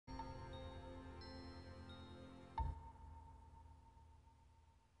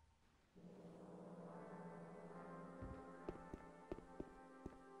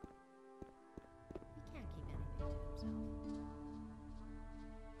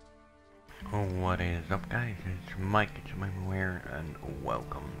Oh, what is up, guys? It's Meikitamemo here, and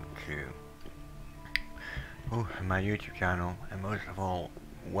welcome to my YouTube channel, and most of all,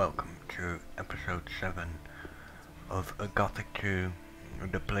 welcome to episode 7 of Gothic 2,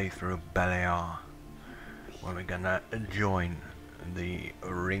 the playthrough of Beliar, where we're gonna join the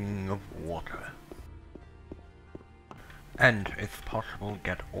Ring of Water. And, if possible,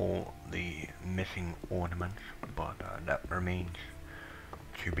 get all the missing ornaments, but that remains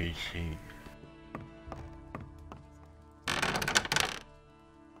to be seen.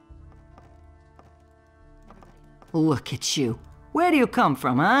 Look at you. Where do you come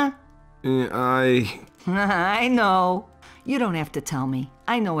from, huh? I know. You don't have to tell me.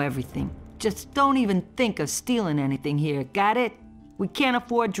 I know everything. Just don't even think of stealing anything here, got it? We can't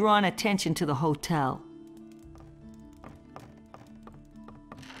afford drawing attention to the hotel.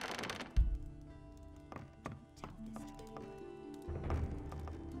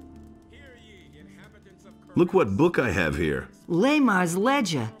 Look what book I have here. Lamar's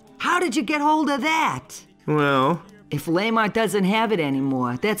ledger. How did you get hold of that? Well, If Lamar doesn't have it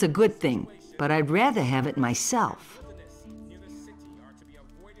anymore, that's a good thing. But I'd rather have it myself.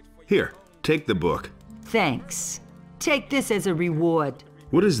 here, take the book. Thanks. Take this as a reward.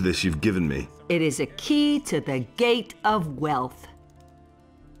 What is this you've given me? It is a key to the Gate of Wealth.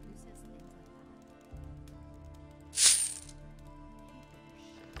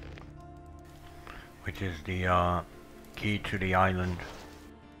 Which is the key to the island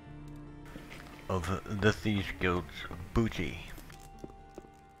of the Thieves Guild's booty.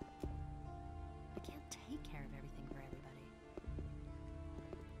 I can't take care of everything for everybody.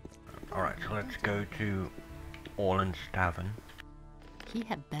 Alright, so let's go to Orland's Tavern. He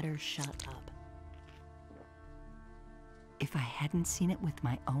had better shut up. If I hadn't seen it with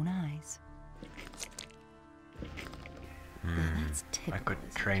my own eyes. That's I typical.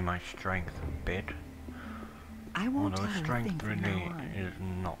 could train my strength a bit, I won't although tell her a thing strength from really now on. is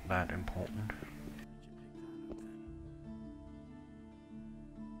not that important.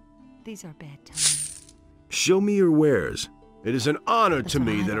 These are bad times. Show me your wares. It is an honor That's to what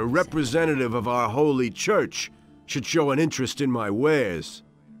me I that a always say. representative of our holy church should show an interest in my wares.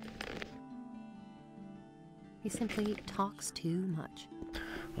 He simply talks too much.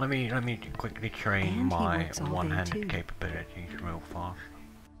 Let me quickly train And he my works all day, one-handed too. capabilities real fast.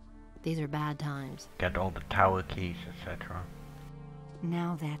 These are bad times. Get all the tower keys, etc.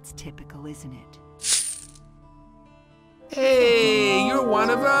 Now that's typical, isn't it? Hey, you're one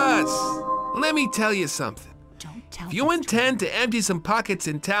of us. Let me tell you something. Don't tell If you this intend to empty some pockets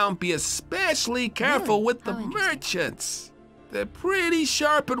in town, be especially careful Really? with the How interesting. merchants. They're pretty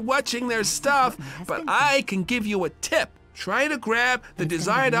sharp at watching their stuff, my but husband I can give you a tip. Try to grab the Instead of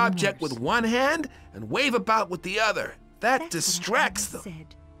desired being object worse. with one hand and wave about with the other. That That's distracts what I them. always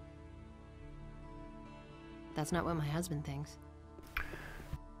said. That's not what my husband thinks.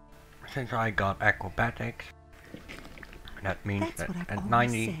 Since I got acrobatics, that means That's that what I've at always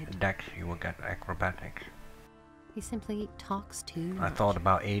 90 said. dex you will get acrobatics. He simply talks too I much. thought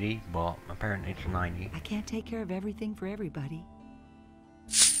about 80, but apparently it's 90. I can't take care of everything for everybody.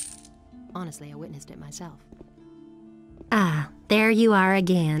 Honestly, I witnessed it myself. Ah, there you are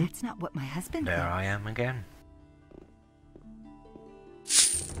again. That's not what my husband There thinks. I am again.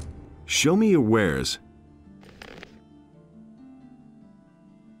 Show me your wares.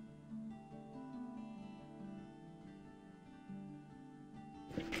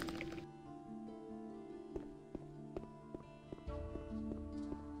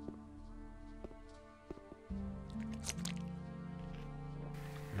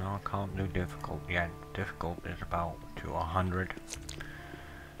 No, I can't do difficult yet. Difficult is about to 100.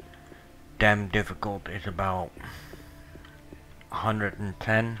 Damn difficult is about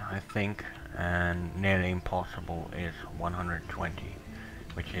 110, I think, and nearly impossible is 120,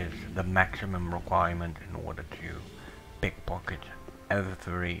 which is the maximum requirement in order to pickpocket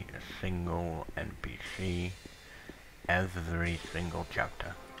every single NPC, every single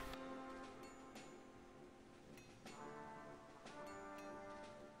chapter.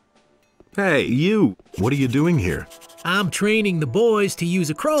 Hey, you! What are you doing here? I'm training the boys to use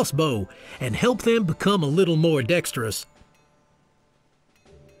a crossbow and help them become a little more dexterous.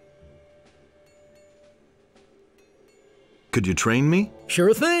 Could you train me?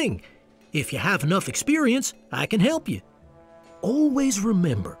 Sure thing. If you have enough experience, I can help you. Always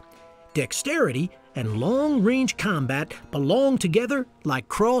remember, dexterity and long-range combat belong together like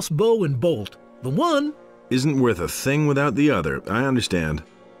crossbow and bolt. The one Isn't worth a thing without the other. I understand.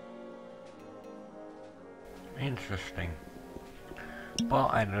 Interesting. Well,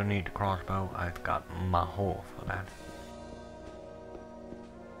 I don't need a crossbow. I've got Maho for that.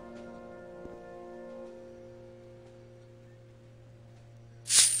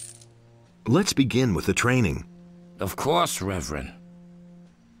 Let's begin with the training. Of course, Reverend.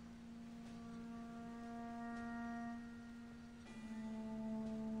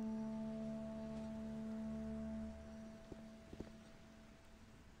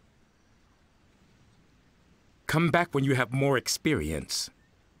 Come back when you have more experience.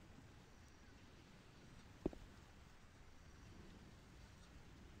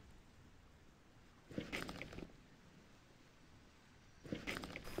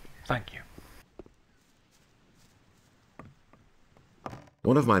 Thank you.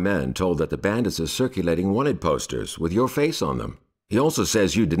 One of my men told that the bandits are circulating wanted posters with your face on them. He also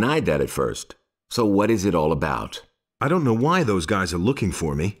says you denied that at first. So what is it all about? I don't know why those guys are looking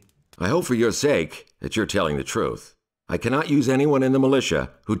for me. I hope for your sake that you're telling the truth. I cannot use anyone in the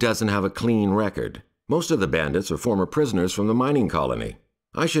militia who doesn't have a clean record. Most of the bandits are former prisoners from the mining colony.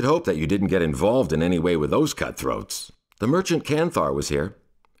 I should hope that you didn't get involved in any way with those cutthroats. The merchant Canthar was here.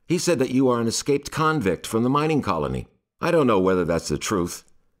 He said that you are an escaped convict from the mining colony. I don't know whether that's the truth,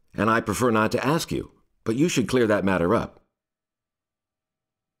 and I prefer not to ask you, but you should clear that matter up.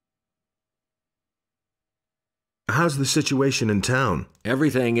 How's the situation in town?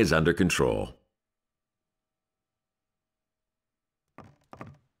 Everything is under control.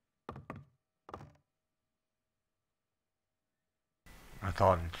 I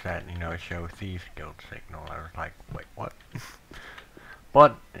thought it said, you know, show Thieves Guild signal. I was like, wait, what?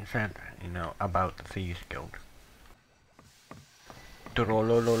 But it said, you know, about the Thieves Guild.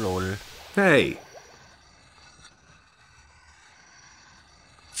 Trollololol. Hey!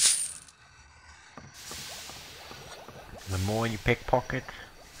 The more you pickpocket,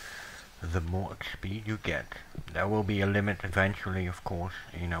 the more XP you get. There will be a limit eventually, of course,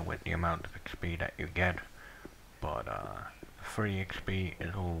 you know, with the amount of XP that you get. But, free XP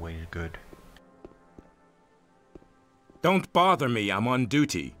is always good. Don't bother me, I'm on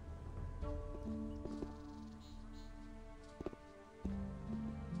duty.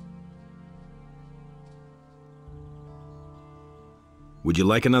 Would you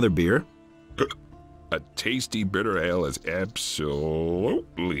like another beer? A tasty bitter ale is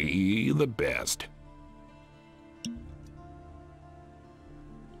absolutely the best.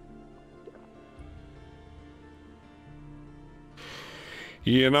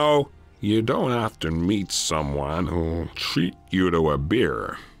 You know, you don't often meet someone who'll treat you to a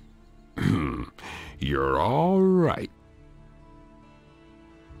beer. You're all right.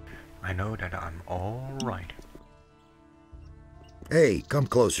 I know that I'm all right. Hey, come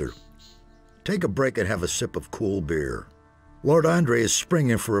closer. Take a break and have a sip of cool beer. Lord Andre is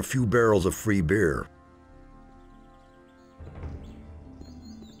springing for a few barrels of free beer.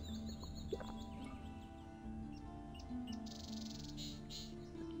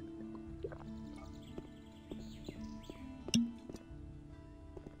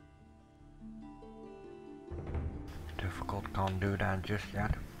 Difficult, can't do that just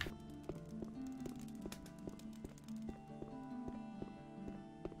yet.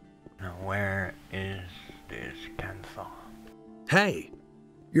 Now where is this Canthar? Hey!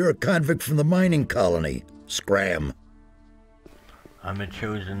 You're a convict from the mining colony. Scram. I'm a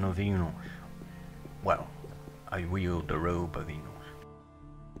chosen of Enos. Well, I wield the robe of Enos.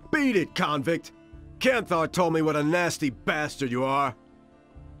 Beat it, convict! Canthar told me what a nasty bastard you are.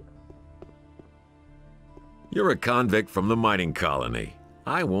 You're a convict from the mining colony.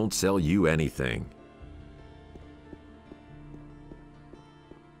 I won't sell you anything.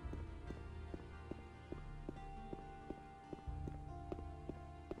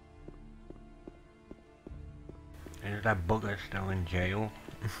 Is that bugger still in jail?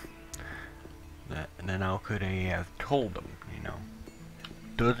 And then how could he have told them, you know?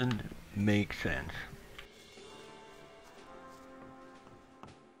 Doesn't make sense.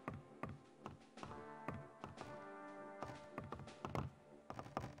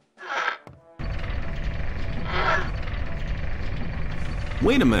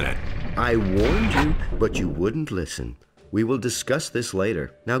 Wait a minute. I warned you, but you wouldn't listen. We will discuss this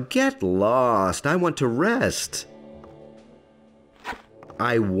later. Now get lost. I want to rest.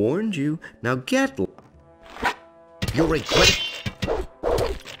 I warned you. Now get... You're a quit.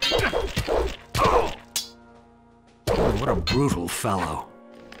 What a brutal fellow.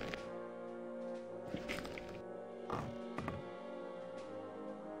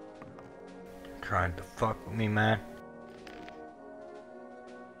 Trying to fuck with me, man.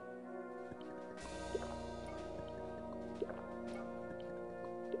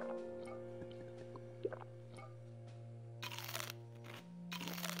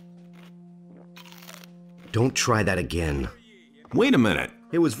 Don't try that again. Wait a minute.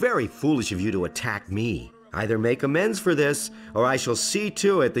 It was very foolish of you to attack me. Either make amends for this, or I shall see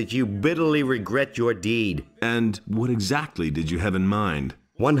to it that you bitterly regret your deed. And what exactly did you have in mind?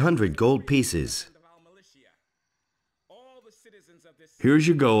 100 gold pieces. Here's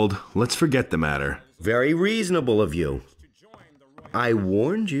your gold. Let's forget the matter. Very reasonable of you. I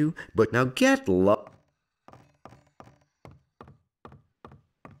warned you, but now get lost.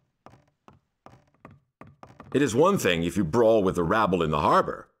 It is one thing if you brawl with the rabble in the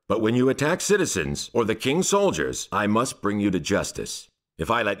harbor, but when you attack citizens or the king's soldiers, I must bring you to justice. If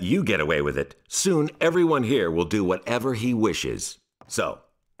I let you get away with it, soon everyone here will do whatever he wishes. So,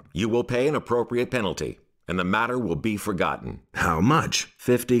 you will pay an appropriate penalty, and the matter will be forgotten. How much?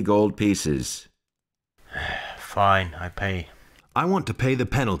 50 gold pieces. Fine, I pay. I want to pay the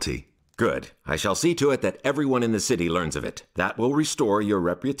penalty. Good. I shall see to it that everyone in the city learns of it. That will restore your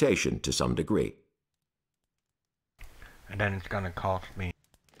reputation to some degree. And then it's gonna cost me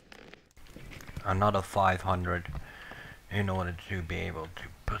another 500 in order to be able to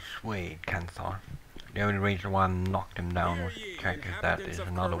persuade Canthar. The only reason why I knocked him down was to check if that is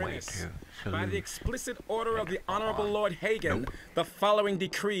another way to salute. By the explicit order of the Honorable Lord Hagen, the following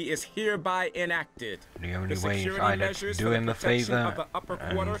decree is hereby enacted. The only way is either to do him a favor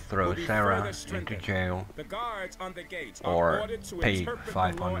and throw Sarah into jail, or pay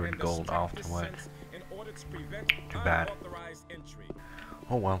 500 gold afterwards. Too bad.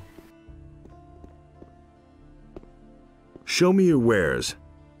 Oh well. Show me your wares.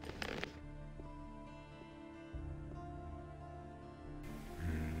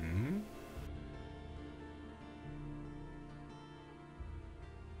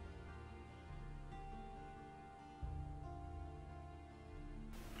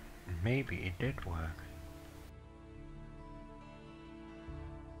 Maybe it did work.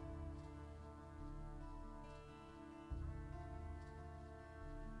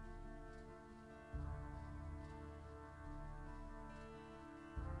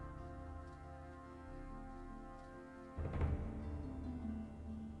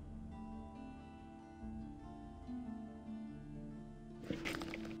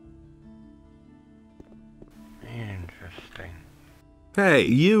 Interesting. Hey,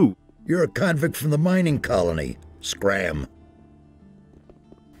 you! You're a convict from the mining colony. Scram.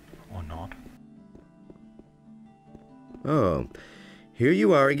 Or not. Oh, here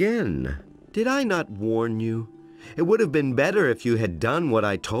you are again. Did I not warn you? It would have been better if you had done what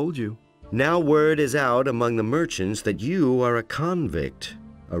I told you. Now word is out among the merchants that you are a convict.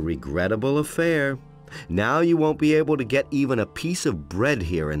 A regrettable affair. Now you won't be able to get even a piece of bread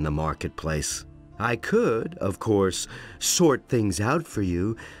here in the marketplace. I could, of course, sort things out for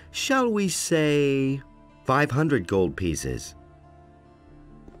you. Shall we say 500 gold pieces?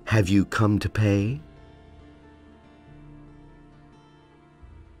 Have you come to pay?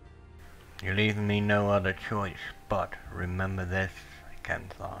 You leave me no other choice, but remember this,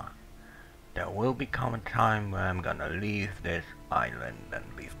 Canthar. There will become a time where I'm gonna leave this island,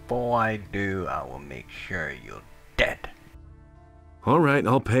 and before I do, I will make sure you're dead. All right,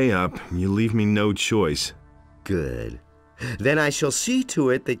 I'll pay up. You leave me no choice. Good. Then I shall see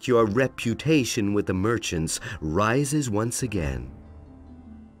to it that your reputation with the merchants rises once again.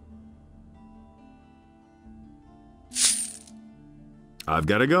 I've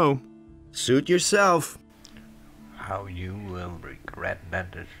got to go. Suit yourself. How you will regret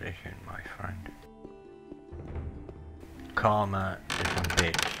that decision, my friend. Karma is a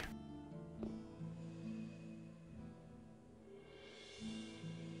bitch.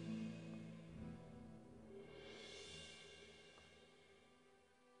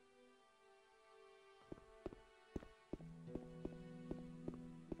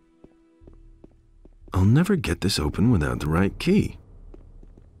 I'll never get this open without the right key.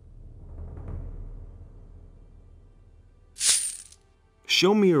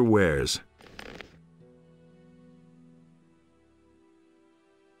 Show me your wares.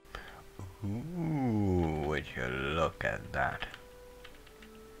 Ooh, would you look at that?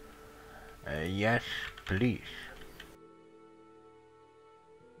 Yes, please.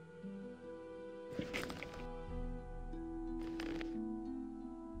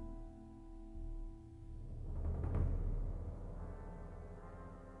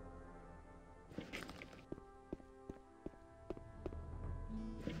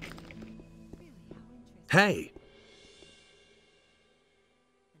 Hey!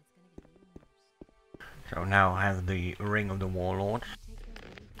 So now I have the Ring of the Warlords.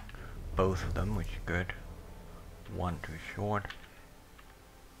 Both of them, which is good. One too short.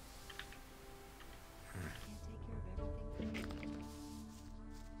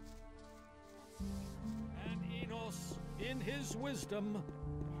 And Enos, in his wisdom,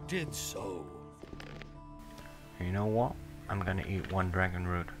 did so. You know what? I'm gonna eat one dragon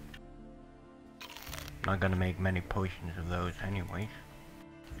root. Not gonna make many potions of those anyways.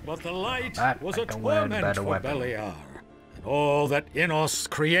 But the light was I a can wear torment better for weapons. Beliar, and all that Innos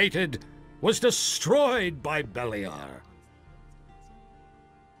created was destroyed by Beliar.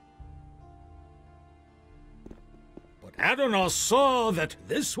 But Adonos saw that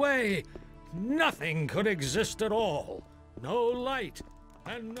this way, nothing could exist at all. No light,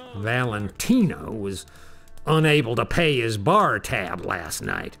 and no... Valentino was unable to pay his bar tab last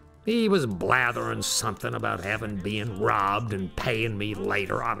night. He was blathering something about having been robbed and paying me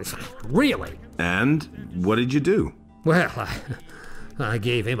later. I was really. And what did you do? Well, I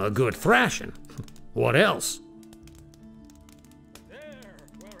gave him a good thrashing. What else?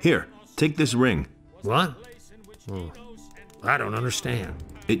 Here, take this ring. What? I don't understand.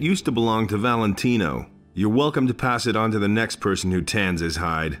 It used to belong to Valentino. You're welcome to pass it on to the next person who tans his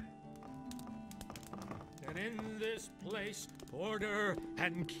hide. And in this place, order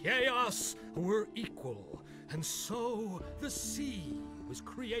and chaos were equal, and so the sea was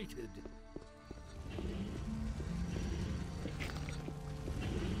created.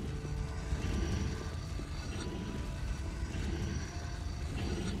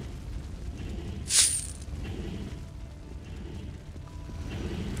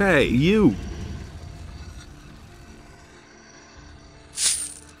 Hey, you!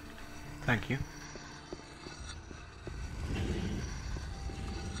 Thank you.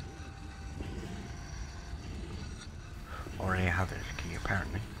 Already have this key,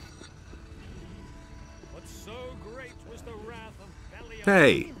 apparently. But so great was the wrath of Beliar.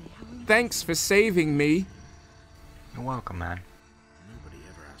 Hey! Thanks for saving me. You're welcome, man. Nobody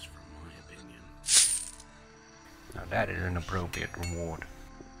ever asked for my opinion. Now that is an appropriate reward.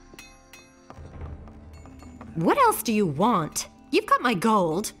 What else do you want? You've got my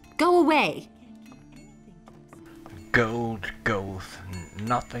gold. Go away. Gold, gold,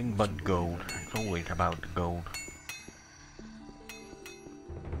 nothing but gold. It's always about the gold.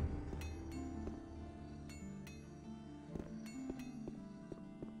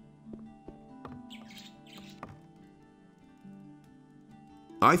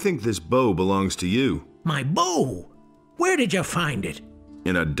 I think this bow belongs to you. My bow? Where did you find it?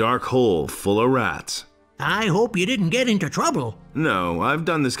 In a dark hole full of rats. I hope you didn't get into trouble. No, I've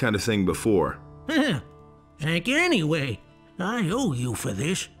done this kind of thing before. Thank you anyway. I owe you for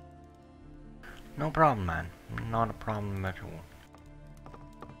this. No problem, man. Not a problem at all.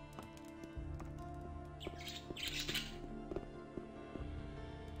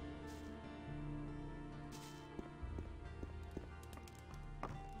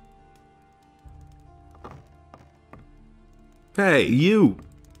 Hey, you!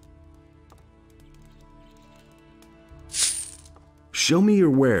 Show me your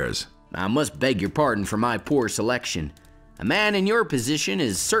wares. I must beg your pardon for my poor selection. A man in your position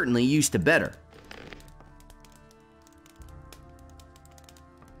is certainly used to better.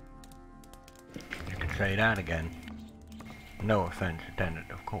 You can say that again. No offense intended,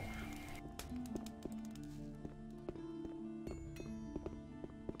 of course.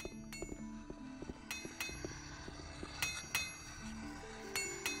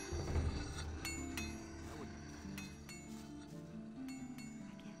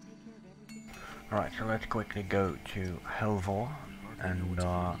 Alright, so let's quickly go to Helvor and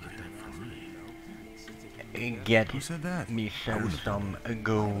get me some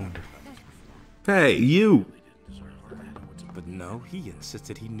gold. Hey, you! But no, he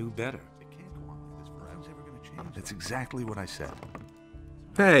insisted he knew better. That's exactly what I said.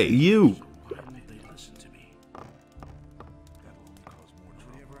 Hey, you!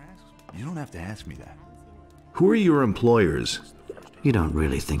 You don't have to ask me that. Who are your employers? You don't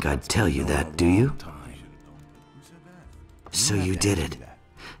really think I'd tell you that, do you? So you did it.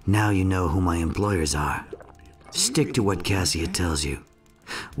 Now you know who my employers are. Stick to what Cassia tells you.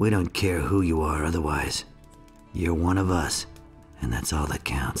 We don't care who you are otherwise. You're one of us, and that's all that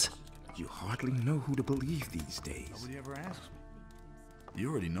counts. You hardly know who to believe these days. Nobody ever asks me. You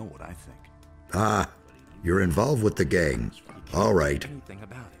already know what I think. Ah, you're involved with the gang. All right.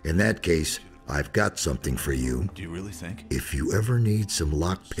 In that case, I've got something for you. Do you really think? If you ever need some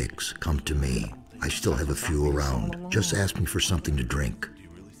lockpicks, come to me. I still have a few around. Just ask me for something to drink. Do you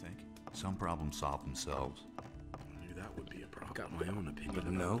really think? Some problems solve themselves. I knew that would be a problem. Got my own opinion.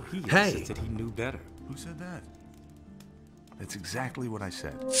 But no, he Hey. insisted he knew better. Who said that? That's exactly what I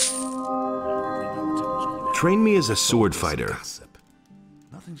said. Train me as a sword fighter.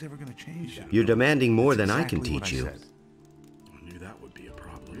 Nothing's ever gonna change that. You're demanding more That's than I can exactly what teach you. said. I knew that would be a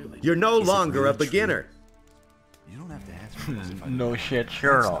problem. You're no Is it longer a really true? beginner. You don't have to ask me. No shit,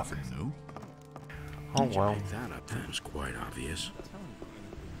 Sherlock. That's nothing new. Oh well. That was quite obvious.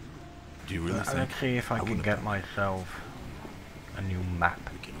 Do you really think? Let's see if I can get myself a new map.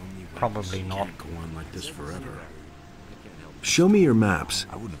 Probably not. Go on like this forever. Show me your maps.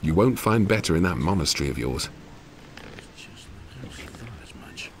 You won't find better in that monastery of yours.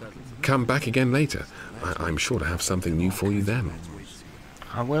 Come back again later. I'm sure to have something new for you then.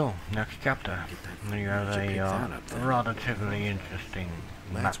 I will. Next chapter. You have a relatively interesting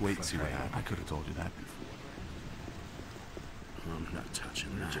map. Let's wait and see what happens. I could have told you that before. I'm not touching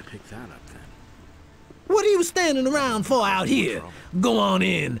that. Where'd you pick that up then? What are you standing around for out here? Go on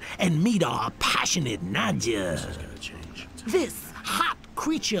in and meet our passionate Nadia. This hot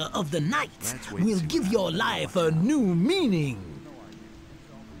creature of the night will give your life a new meaning.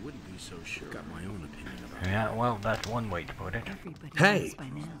 I wouldn't be so sure. Got my own opinion about Yeah, well, that's one way to put it. Hey.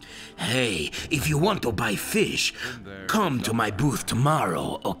 Hey, if you want to buy fish, come to my booth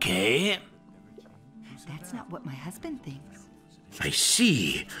tomorrow, okay? That's not what my husband thinks. I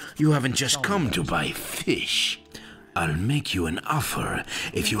see. You haven't just come to buy fish. I'll make you an offer.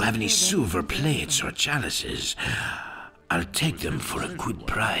 If you have any silver plates or chalices, I'll take them for a good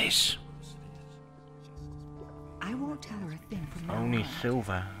price. I won't tell her a thing from now Only on.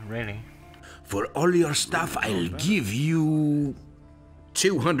 silver, really. For all your stuff, I'll give you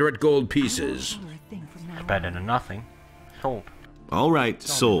 200 gold pieces. It's better than nothing. Sold. All right,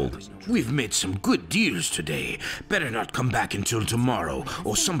 sold. We've made some good deals today. Better not come back until tomorrow,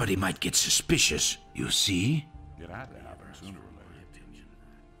 or somebody might get suspicious. You see?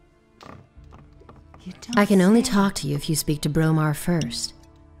 I can only talk to you if you speak to Bromar first.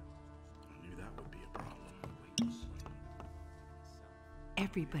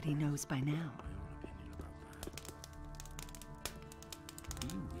 Everybody knows by now.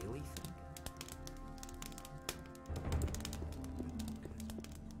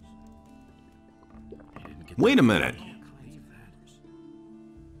 Wait a minute.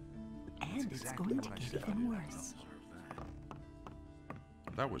 And it's going to get even worse.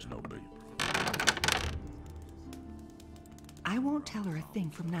 That was no big. I won't tell her a thing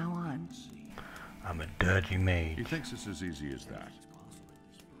from now on. I'm a dirty mage. He thinks it's as easy as that.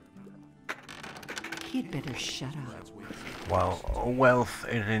 He'd better shut up. Well, wealth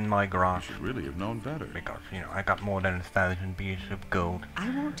is in my grasp. You should really have known better. Because, you know, I got more than 1,000 pieces of gold. I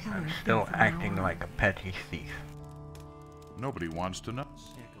won't tell her I'm a still thing from now acting on. like a petty thief. Nobody wants to know.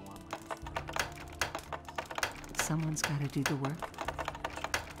 Someone's got to do the work.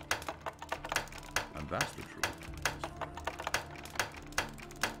 And that's the truth.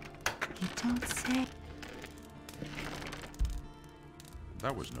 You don't say.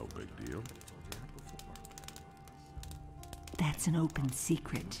 That was no big deal. That's an open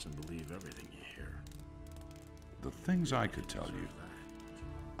secret. Believe everything you hear. The things I could tell you.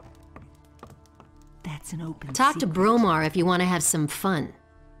 That's an open Talk secret. to Bromar if you want to have some fun.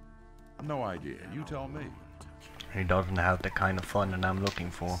 No idea. You tell me. He doesn't have the kind of fun that I'm looking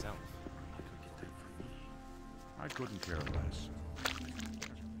for. I couldn't care less.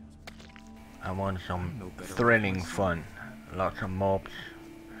 I want some thrilling fun. Lots of mobs,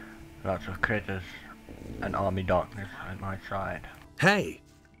 lots of critters, and army darkness at my side. Hey!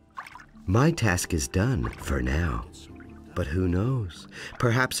 My task is done, for now. But who knows?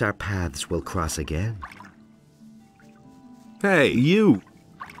 Perhaps our paths will cross again. Hey, you!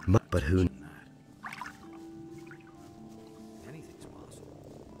 But who...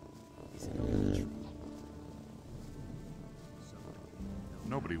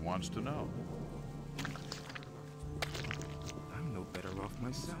 Nobody wants to know. I'm no better off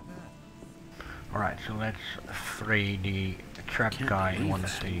myself. Alright, so let's free the trap guy in one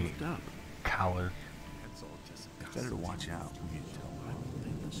of the towers. Better to watch out.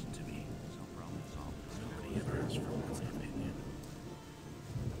 Listen to me. Nobody ever asks for my opinion.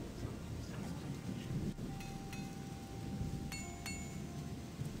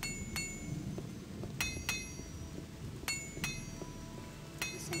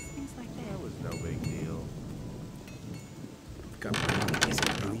 That was no big deal. Is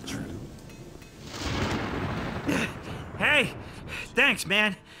it really true? Hey, thanks,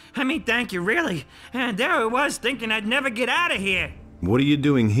 man. I mean, thank you, really. And there I was thinking I'd never get out of here. What are you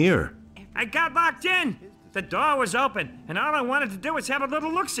doing here? I got locked in. The door was open, and all I wanted to do was have a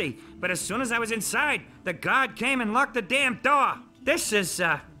little look-see. But as soon as I was inside, the guard came and locked the damn door. This is,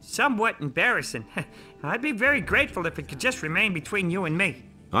 somewhat embarrassing. I'd be very grateful if it could just remain between you and me.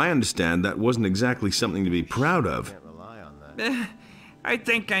 I understand that wasn't exactly something to be proud of. I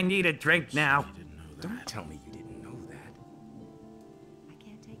think I need a drink now. Don't tell me you didn't know that. I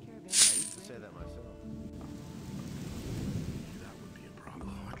can't take care of it. I used to say that myself. That would be a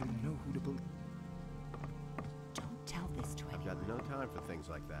problem. I don't know who to believe. for things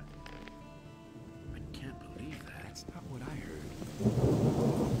like that. I can't believe that. That's not what I heard.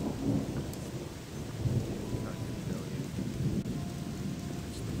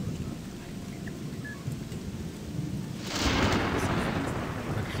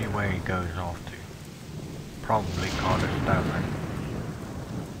 Let's see where he goes off to. Probably Carter's Tavern.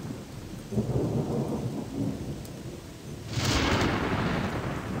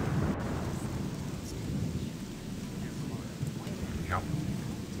 Yup.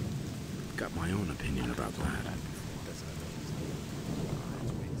 Got my own opinion about that.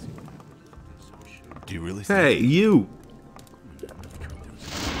 Do you really Hey, you!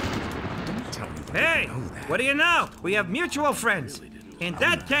 Hey, what do you know? We have mutual friends. In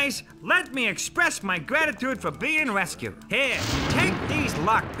that case, let me express my gratitude for being rescued. Here, take these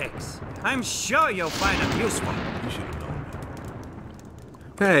lockpicks. I'm sure you'll find them useful. You should have known.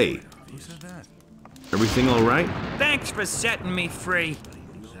 Hey! Who said that? Everything alright? Thanks for setting me free.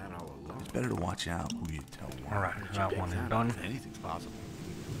 It's better to watch out who you tell. Alright, that one is done. Anything's possible.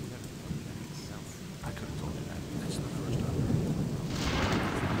 I could have told you that. That's the first time.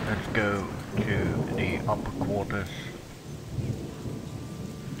 Let's go to the upper quarters.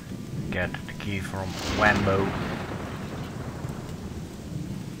 Get the key from Wambo.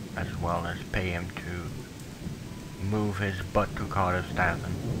 As well as pay him to move his butt to Carter's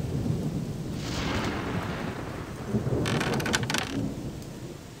Tavern.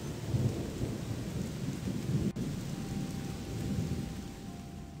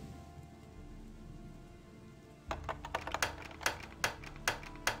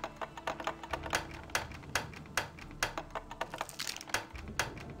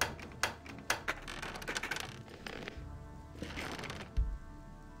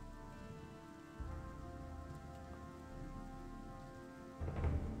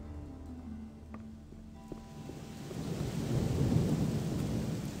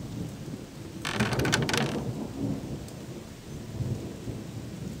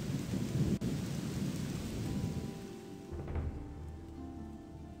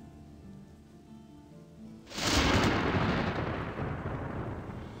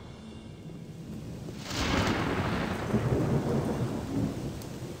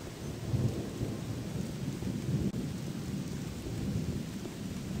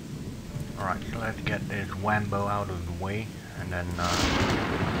 Alright, so let's get this Wambo out of the way, and then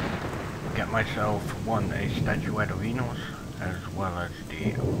get myself a statuette of Enos, as well as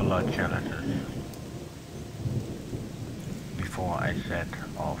the blood chalices, before I set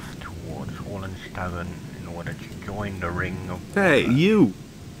off towards Orland's Tavern in order to join the ring of... Hey, you!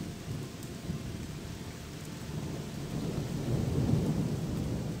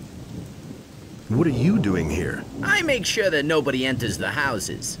 What are you doing here? I make sure that nobody enters the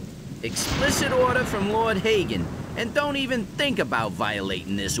houses. Explicit order from Lord Hagen, and don't even think about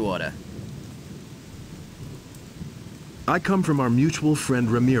violating this order. I come from our mutual friend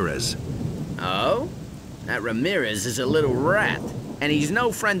Ramirez. Oh? That Ramirez is a little rat, and he's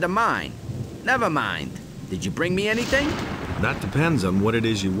no friend of mine. Never mind. Did you bring me anything? That depends on what it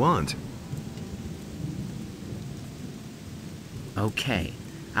is you want. Okay,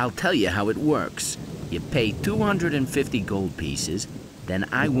 I'll tell you how it works. You pay 250 gold pieces, then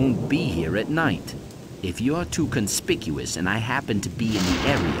I won't be here at night. If you're too conspicuous and I happen to be in the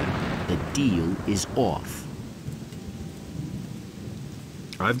area, the deal is off.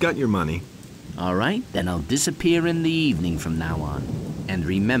 I've got your money. All right, then I'll disappear in the evening from now on. And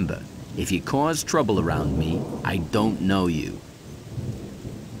remember, if you cause trouble around me, I don't know you.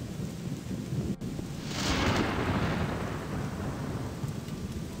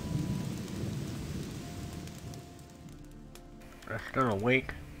 They're still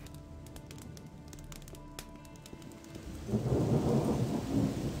awake.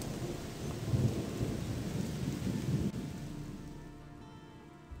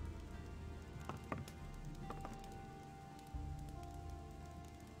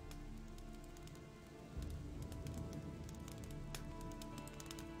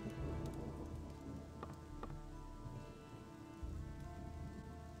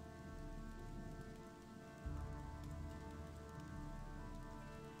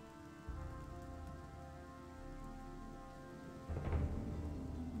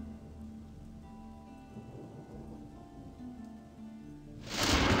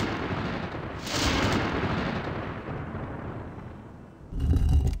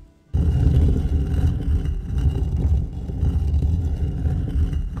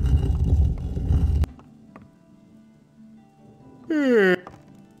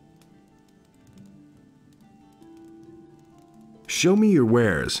 Show me your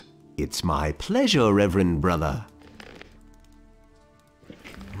wares. It's my pleasure, Reverend Brother.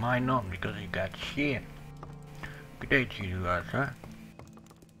 Mine not, because you got shit. Good day to you guys, huh?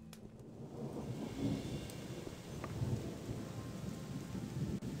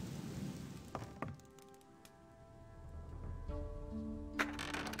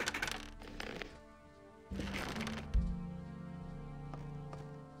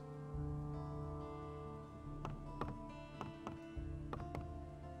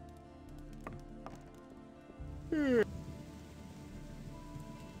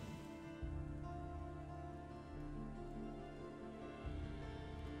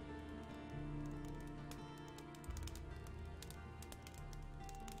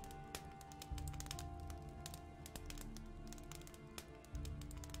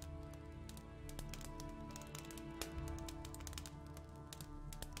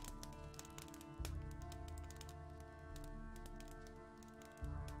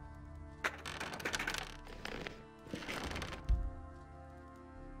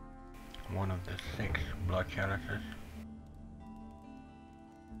 One of the 6 blood chalices.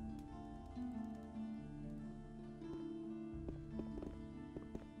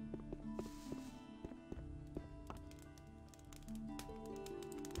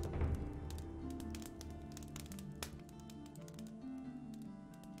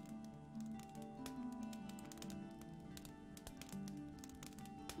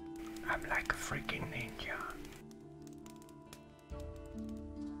 I'm like a freaking ninja.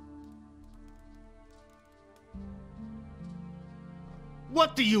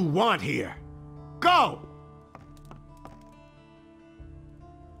 What do you want here? Go!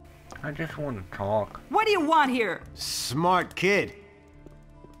 I just want to talk. What do you want here? Smart kid.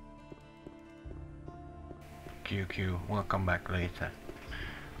 QQ, we'll come back later.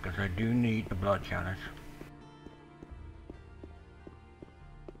 Because I do need the blood chalice.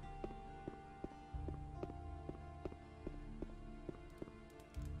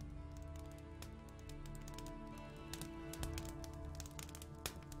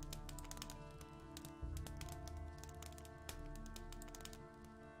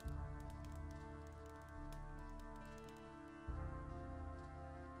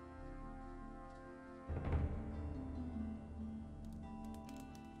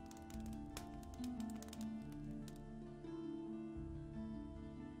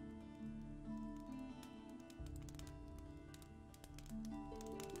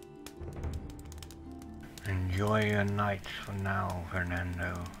 Enjoy your nights for now,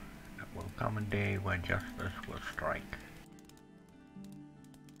 Fernando. There will come a day where justice will strike.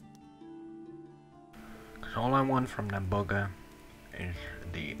 Cause all I want from that bugger is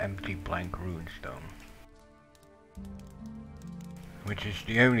the empty blank runestone. Which is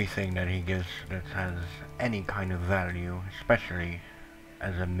the only thing that he gives that has any kind of value, especially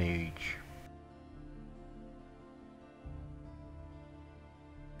as a mage.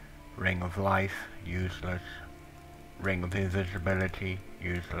 Ring of Life, useless. Ring of Invisibility,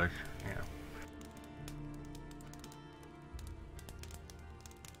 useless, you know.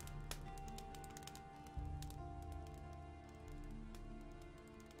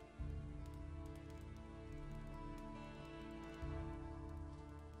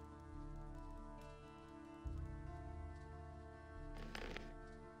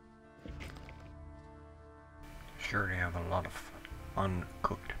 Sure, they have a lot of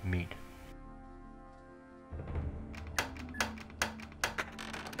uncooked meat.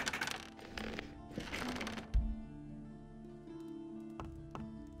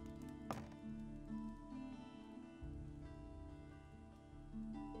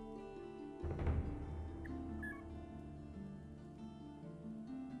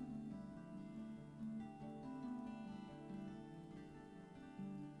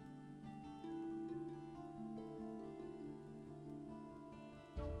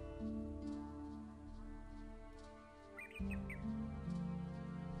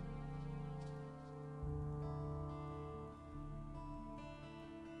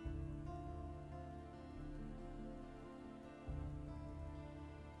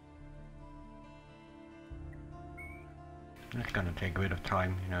 It's gonna take a bit of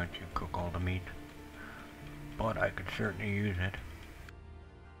time, you know, to cook all the meat. But I could certainly use it.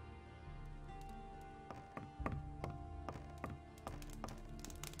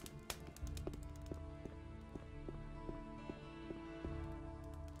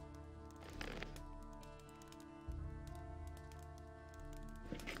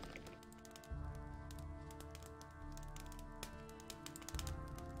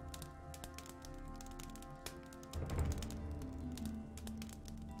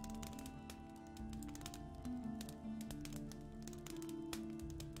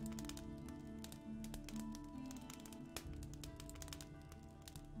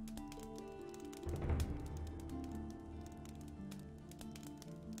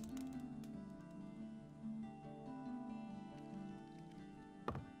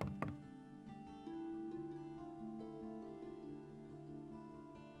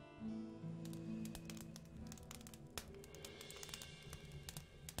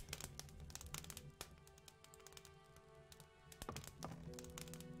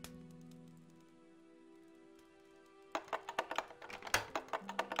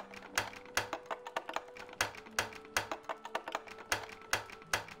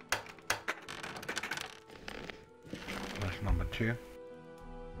 you.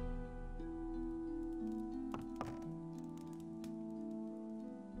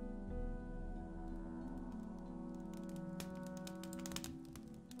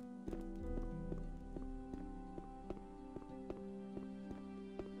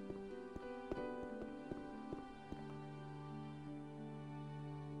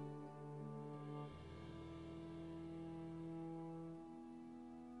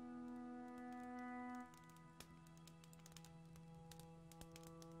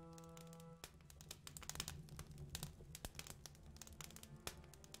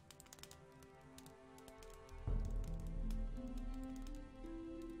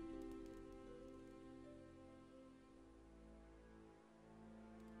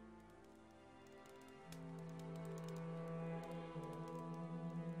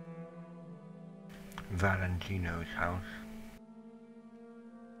 Valentino's house.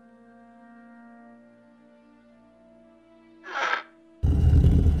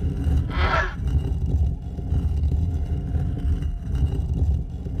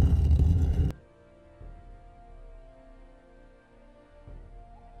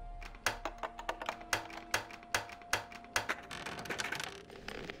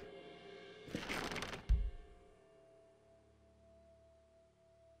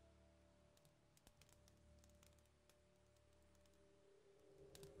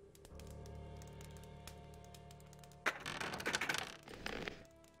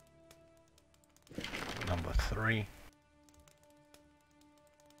 Number 3.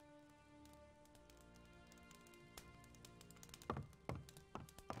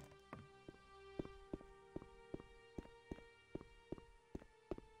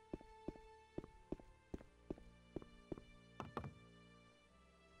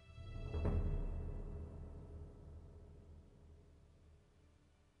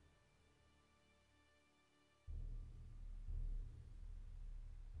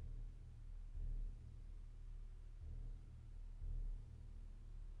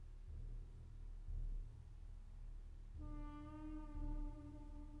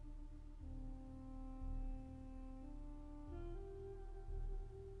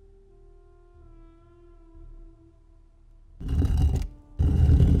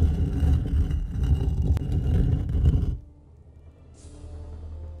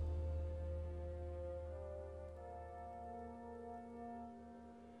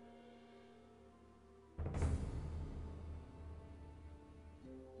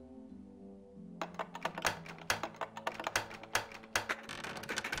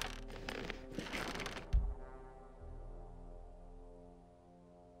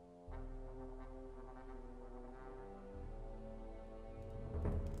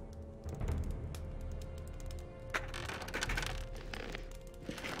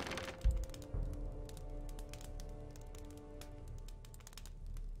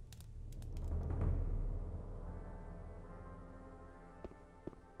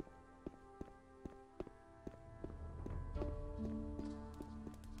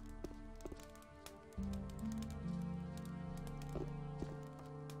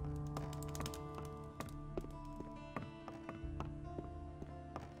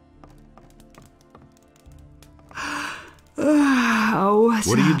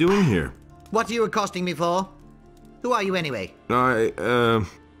 What are you doing here? What are you accosting me for? Who are you anyway?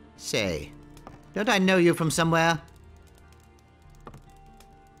 Say, don't I know you from somewhere?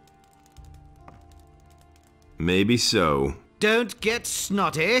 Maybe so. Don't get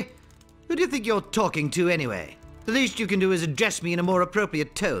snotty. Who do you think you're talking to anyway? The least you can do is address me in a more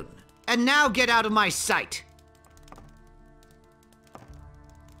appropriate tone. And now get out of my sight!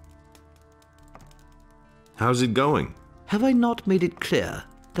 How's it going? Have I not made it clear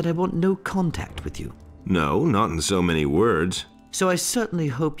that I want no contact with you? No, not in so many words. So I certainly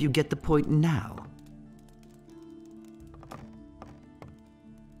hope you get the point now.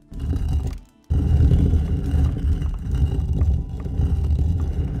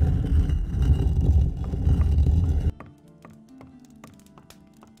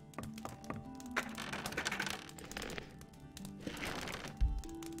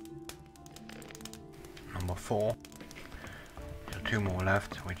 Number 4. There's 2 more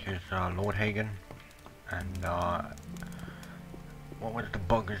left, which is Lord Hagen and what was the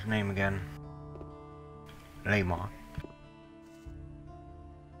bugger's name again? Lamar.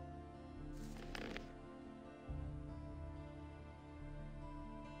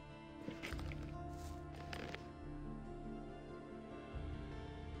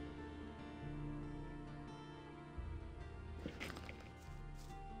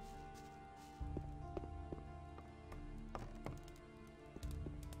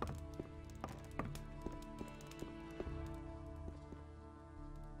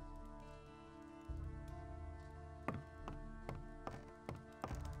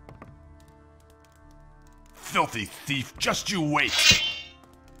 filthy thief. Just you wait.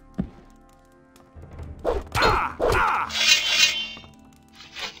 Ah! Ah!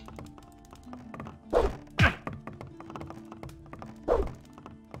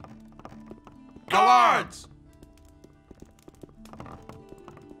 Guards!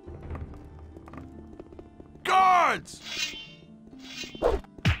 Guards! I'll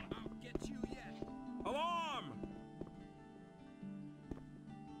get you yet. Alarm!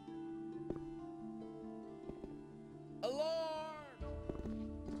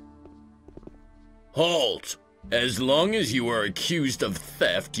 Halt! As long as you are accused of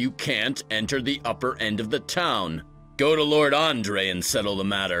theft, you can't enter the upper end of the town. Go to Lord Andre and settle the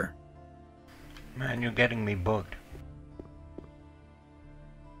matter. Man, you're getting me booked.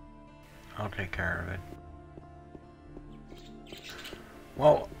 I'll take care of it.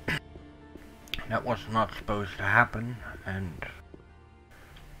 Well, that was not supposed to happen, and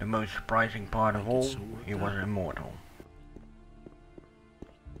the most surprising part of all, he was immortal.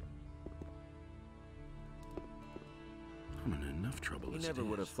 I'm in enough trouble. He never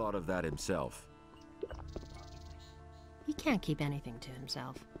would have thought of that himself. He can't keep anything to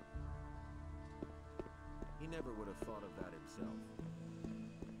himself. He never would have thought of that himself.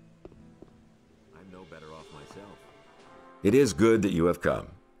 I'm no better off myself. It is good that you have come.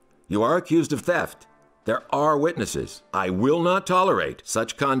 You are accused of theft. There are witnesses. I will not tolerate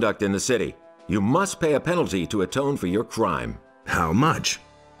such conduct in the city. You must pay a penalty to atone for your crime. How much?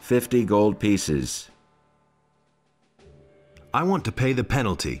 50 gold pieces. I want to pay the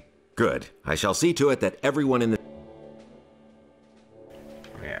penalty. Good. I shall see to it that everyone in the...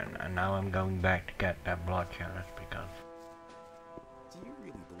 Yeah, and now I'm going back to get that blood chalice because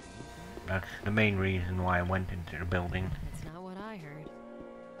that's the main reason why I went into the building. That's not what I heard.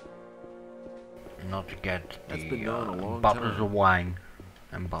 Not to get That's the been known a long bottles time. of wine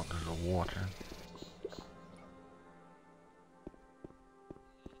and bottles of water.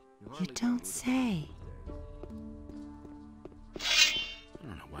 You don't say. I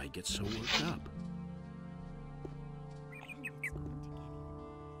don't know why he gets so worked up.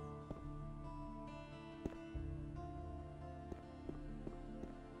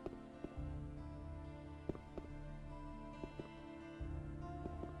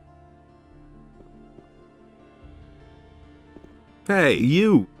 Hey,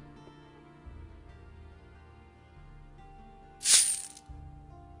 you!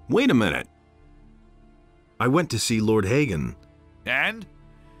 Wait a minute. I went to see Lord Hagen. And?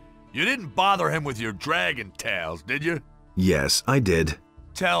 You didn't bother him with your dragon tales, did you? Yes, I did.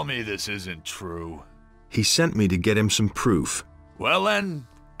 Tell me this isn't true. He sent me to get him some proof. Well then,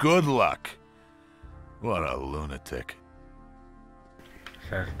 good luck. What a lunatic.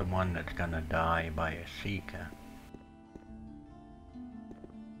 Says the one that's gonna die by a seeker.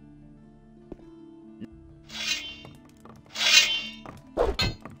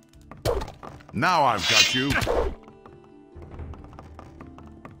 Now I've got you.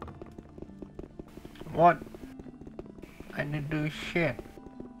 What? I didn't do shit.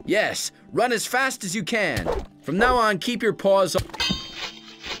 Yes, run as fast as you can. From now on, keep your paws off.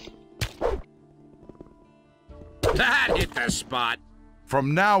 That hit the spot.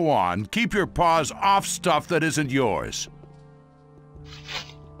 From now on, keep your paws off stuff that isn't yours.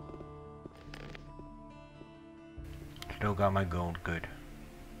 Still got my gold good.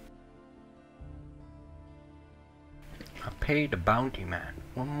 I paid the bounty man.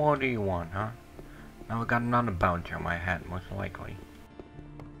 What more do you want, huh? Now I got another bounty on my head, most likely.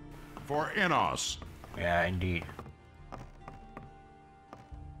 For Innos. Yeah, indeed.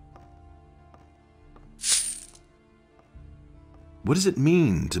 What does it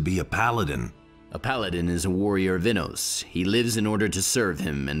mean to be a paladin? A paladin is a warrior of Innos. He lives in order to serve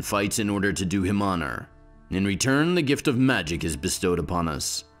him and fights in order to do him honor. In return, the gift of magic is bestowed upon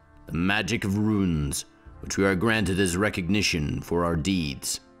us. The magic of runes, which we are granted as recognition for our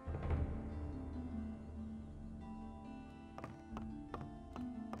deeds.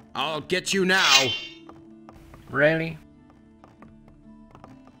 I'll get you now. Really?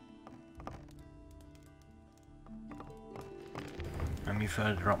 Let me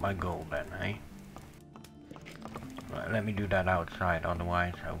first drop my gold then, eh? Right, let me do that outside,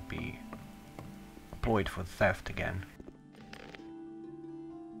 otherwise I'll be employed for theft again.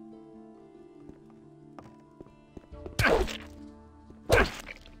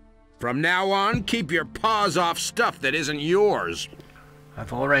 From now on, keep your paws off stuff that isn't yours.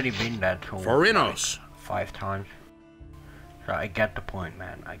 I've already been that told For Innos. like 5 times. So I get the point,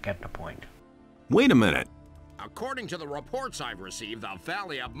 man. I get the point. Wait a minute. According to the reports I've received, the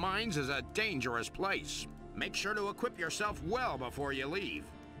Valley of Mines is a dangerous place. Make sure to equip yourself well before you leave.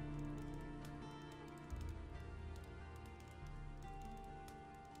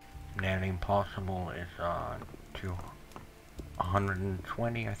 Nearly impossible is to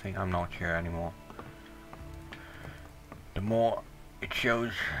 120, I think. I'm not sure anymore. The more it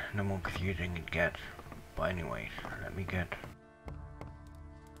shows, the more confusing it gets. But anyways, let me get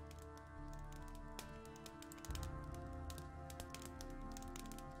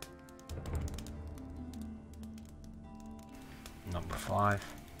number 5.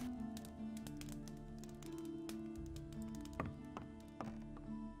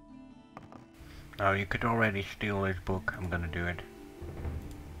 Now you could already steal this book. I'm gonna do it.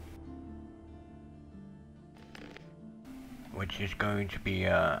 Which is going to be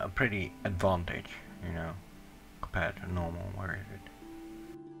a pretty advantage, you know, compared to normal. Where is it?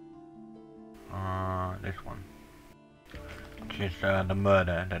 This one. Which is the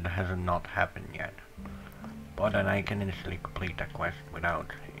murder that has not happened yet. But then I can instantly complete that quest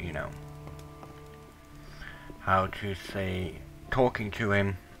without, you know, how to say, talking to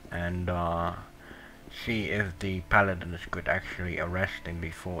him and see if the paladins could actually arrest him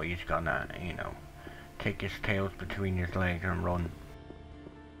before he's gonna, you know, take his tails between his legs and run.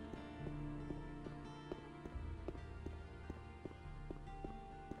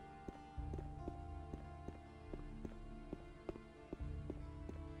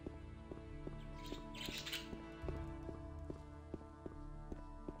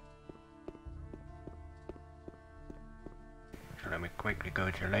 So let me quickly go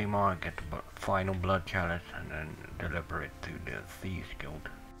to Lamar, get the final blood chalice, and then deliver it to the Thieves Guild.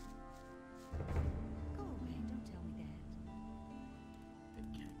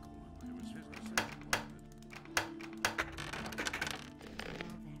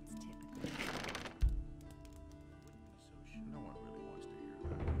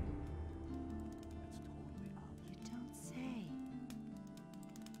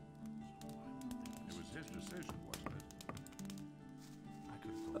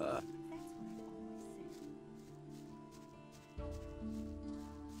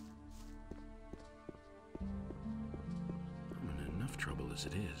 As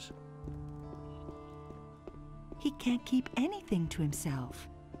it is. He can't keep anything to himself.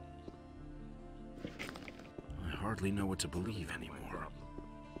 I hardly know what to believe anymore.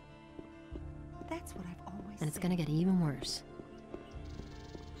 That's what I've always And it's gonna get even worse.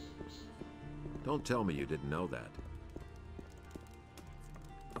 Don't tell me you didn't know that.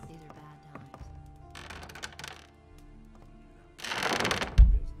 These are bad times.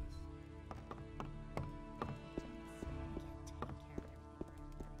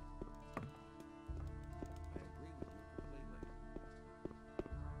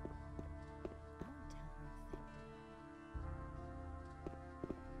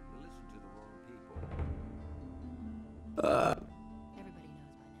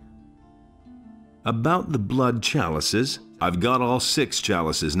 About the blood chalices, I've got all 6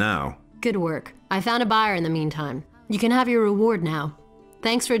 chalices now. Good work. I found a buyer in the meantime. You can have your reward now.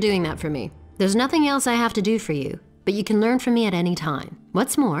 Thanks for doing that for me. There's nothing else I have to do for you, but you can learn from me at any time.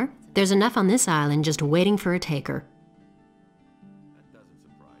 What's more, there's enough on this island just waiting for a taker.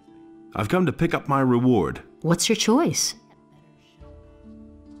 I've come to pick up my reward. What's your choice?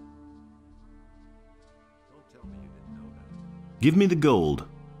 Give me the gold.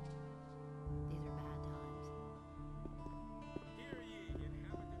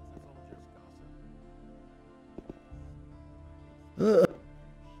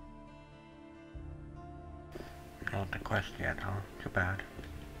 Not the quest yet, huh? Too bad.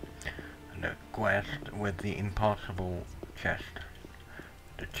 And the quest with the impossible chest.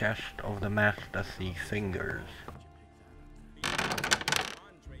 The chest of the Master Thief Fingers.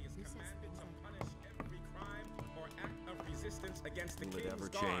 Will it ever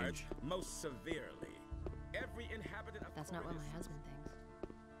change? Most severely. Every inhabitant of That's not what my husband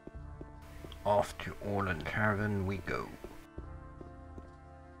thinks. Off to Orland Tavern we go.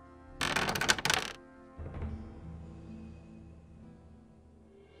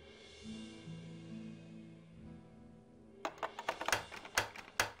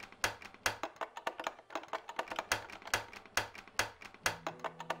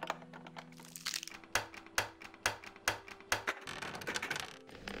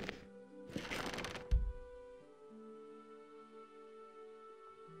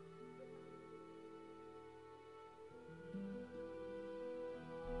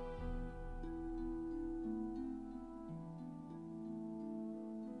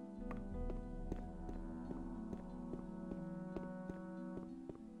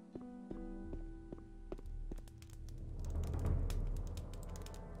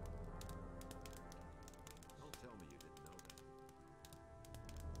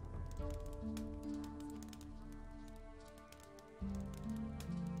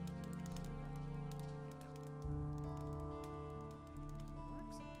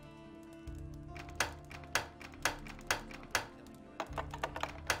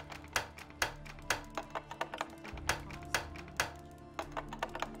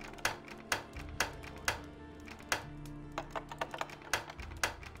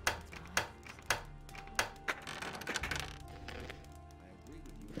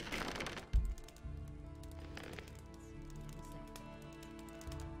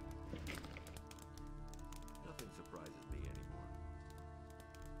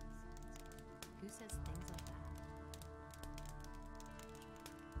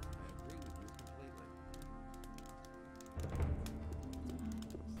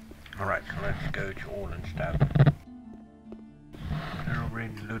 Alright, so let's go to Ordenstad. Did I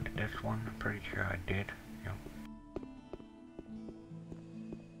already loot this one? I'm pretty sure I did. Yep.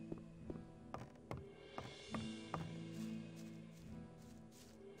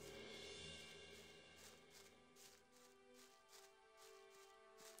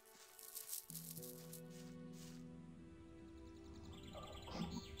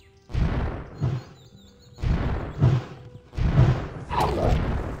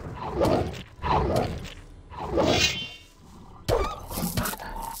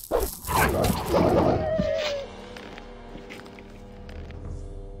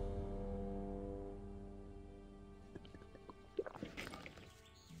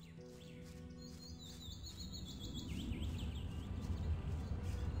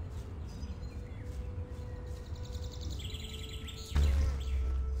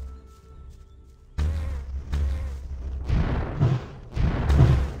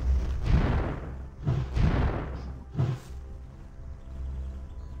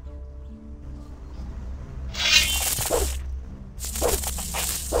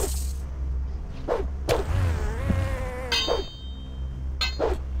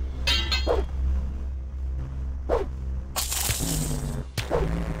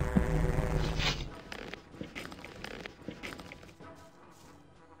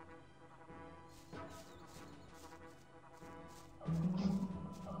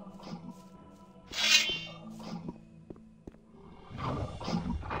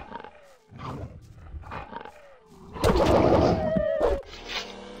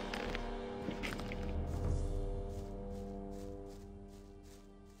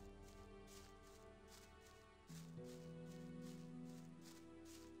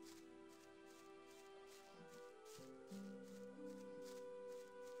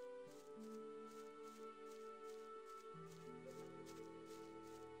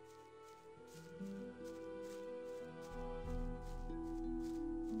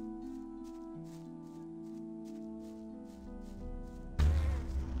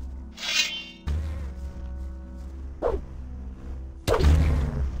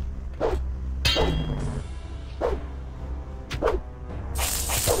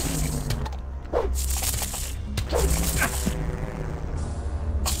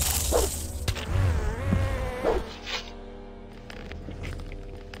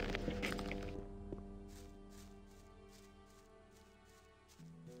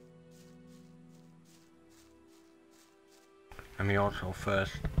 Let me also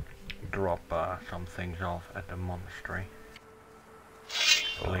first drop some things off at the monastery.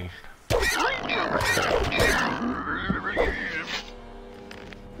 At least. I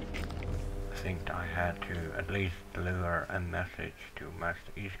think I had to at least deliver a message to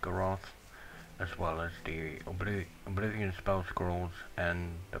Master Ishgoroth, as well as the Oblivion spell scrolls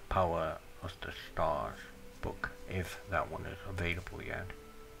and the Power of the Stars book, if that one is available yet.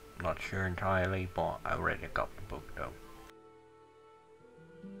 Not sure entirely, but I already got the book though.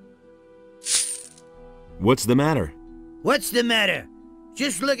 What's the matter? What's the matter?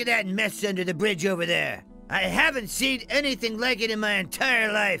 Just look at that mess under the bridge over there. I haven't seen anything like it in my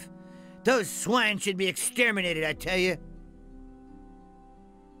entire life. Those swine should be exterminated, I tell you.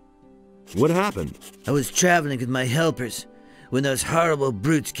 What happened? I was traveling with my helpers when those horrible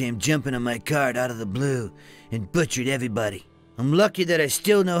brutes came jumping on my cart out of the blue and butchered everybody. I'm lucky that I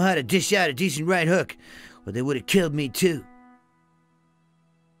still know how to dish out a decent right hook, or they would have killed me too.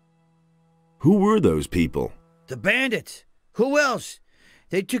 Who were those people? The bandits. Who else?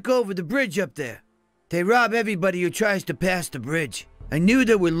 They took over the bridge up there. They rob everybody who tries to pass the bridge. I knew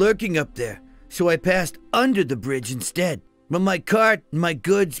they were lurking up there, so I passed under the bridge instead. But my cart and my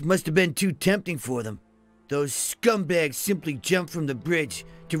goods must have been too tempting for them. Those scumbags simply jumped from the bridge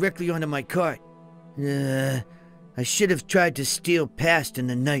directly onto my cart. I should have tried to steal past in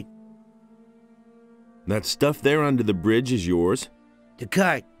the night. That stuff there under the bridge is yours? The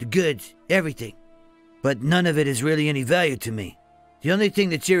cart, the goods, everything. But none of it is really any value to me. The only thing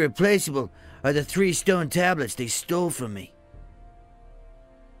that's irreplaceable are the 3 stone tablets they stole from me.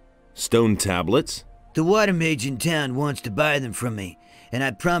 Stone tablets? The water mage in town wants to buy them from me, and I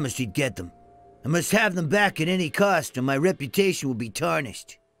promised he'd get them. I must have them back at any cost, or my reputation will be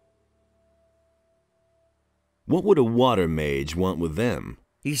tarnished. What would a water mage want with them?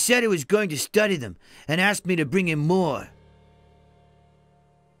 He said he was going to study them, and asked me to bring him more.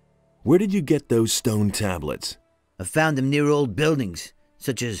 Where did you get those stone tablets? I found them near old buildings,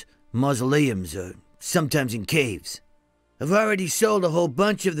 such as mausoleums, or sometimes in caves. I've already sold a whole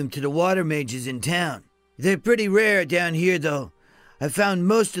bunch of them to the water mages in town. They're pretty rare down here, though. I found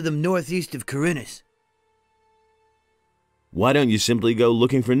most of them northeast of Corinus. Why don't you simply go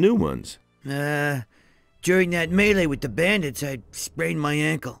looking for new ones? During that melee with the bandits, I sprained my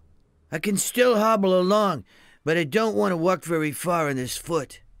ankle. I can still hobble along, but I don't want to walk very far on this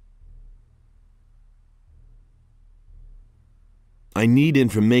foot. I need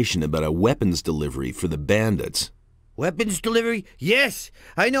information about a weapons delivery for the bandits. Weapons delivery? Yes,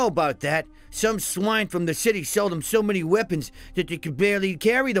 I know about that. Some swine from the city sold them so many weapons that they could barely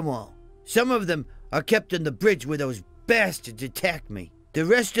carry them all. Some of them are kept on the bridge where those bastards attacked me. The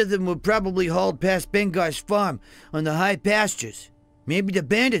rest of them were probably hauled past Bengar's farm on the high pastures. Maybe the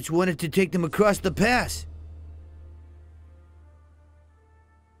bandits wanted to take them across the pass.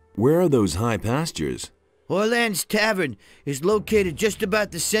 Where are those high pastures? Orland's Tavern is located just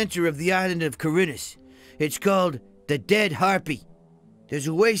about the center of the island of Corinus. It's called the Dead Harpy. There's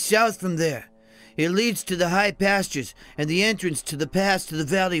a way south from there. It leads to the high pastures and the entrance to the pass to the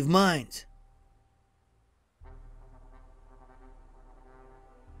Valley of Mines.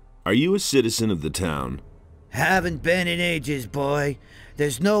 Are you a citizen of the town? Haven't been in ages, boy.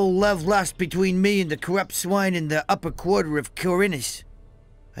 There's no love lost between me and the corrupt swine in the upper quarter of Corinus.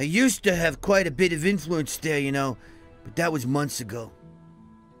 I used to have quite a bit of influence there, you know, but that was months ago.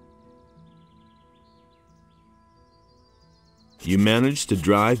 You managed to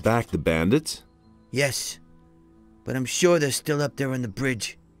drive back the bandits? Yes, but I'm sure they're still up there on the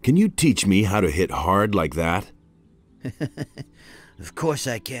bridge. Can you teach me how to hit hard like that? Of course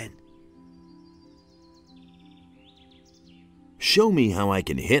I can. Show me how I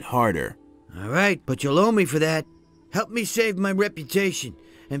can hit harder. All right, but you'll owe me for that. Help me save my reputation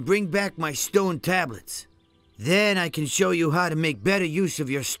and bring back my stone tablets. Then I can show you how to make better use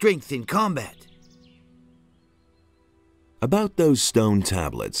of your strength in combat. About those stone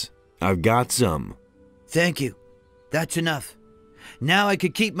tablets, I've got some. Thank you. That's enough. Now I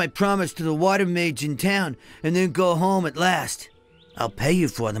could keep my promise to the water mage in town and then go home at last. I'll pay you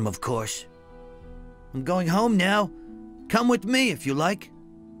for them, of course. I'm going home now. Come with me if you like.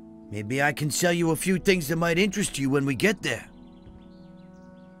 Maybe I can sell you a few things that might interest you when we get there.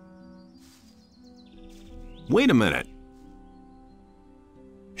 Wait a minute.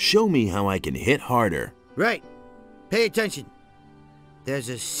 Show me how I can hit harder. Right. Pay attention. There's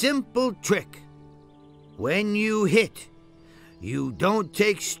a simple trick. When you hit, you don't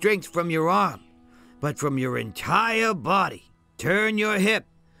take strength from your arm, but from your entire body. Turn your hip,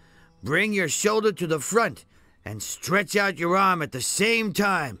 bring your shoulder to the front, and stretch out your arm at the same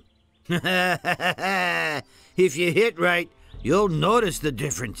time. If you hit right, you'll notice the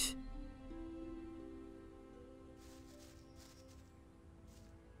difference.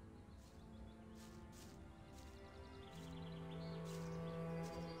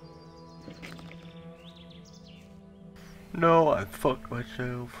 No, I fucked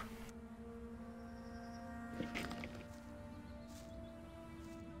myself.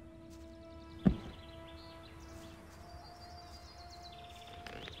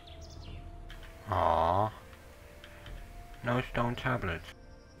 Aww. No stone tablets.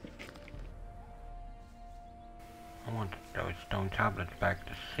 I want those stone tablets back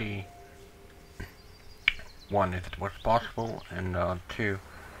to see. One, if it was possible, and two,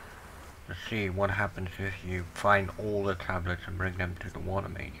 to see what happens if you find all the tablets and bring them to the water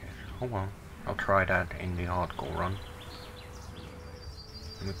mages. Oh well, I'll try that in the hardcore run.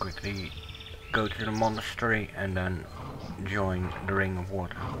 Let me quickly go to the monastery and then join the Ring of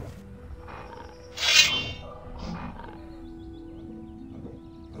Water.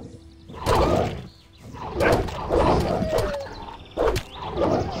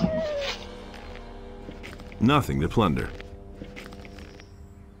 Nothing to plunder.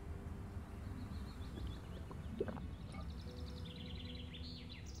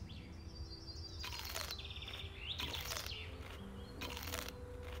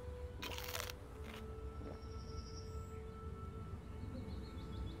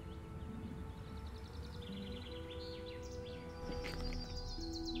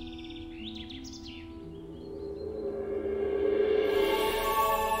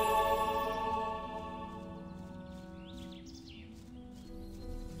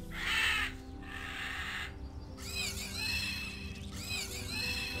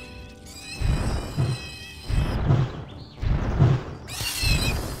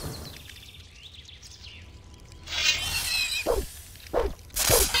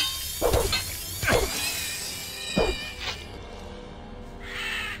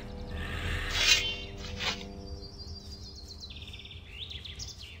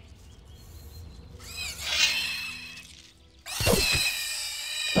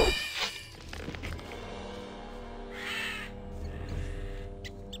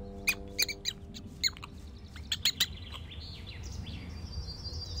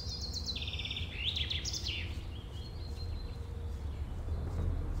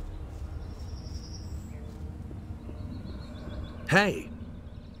 Hey!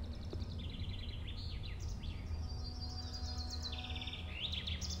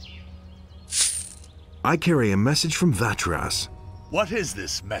 I carry a message from Vatras. What is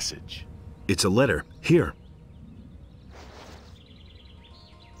this message? It's a letter. Here.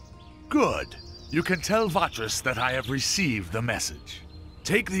 Good. You can tell Vatras that I have received the message.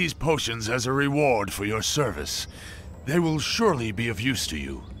 Take these potions as a reward for your service. They will surely be of use to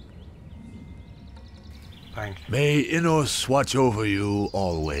you. Thanks. May Innos watch over you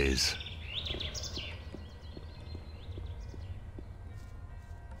always.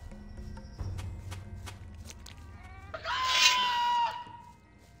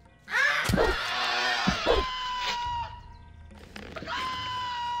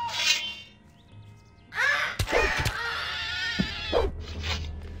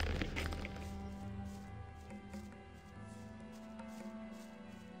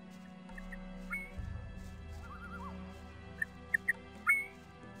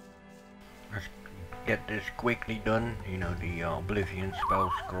 Let's get this quickly done. You know, the Oblivion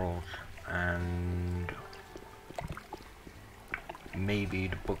spell scrolls and maybe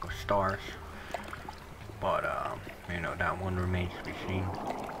the Book of Stars. But you know, that one remains to be seen.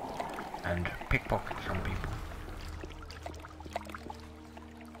 And pickpocket some people.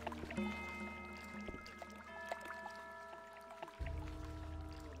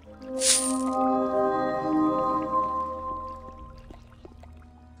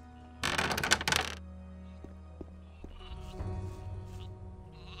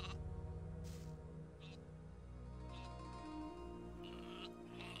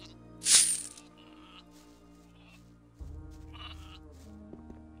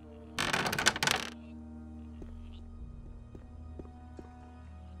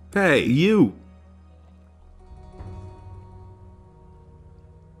 Hey, you!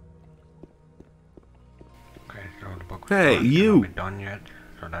 Okay, so the book Hey, you! not be done yet,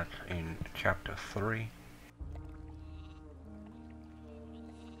 so that's in chapter 3.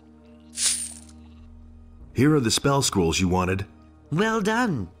 Here are the spell scrolls you wanted. Well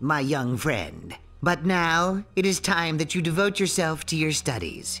done, my young friend. But now, it is time that you devote yourself to your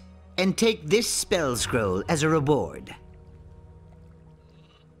studies, and take this spell scroll as a reward.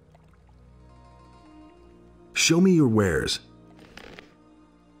 Show me your wares.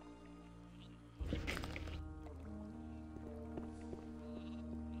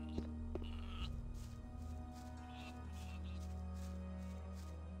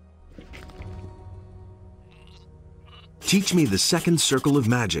 Teach me the second circle of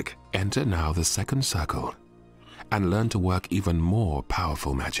magic. Enter now the second circle and learn to work even more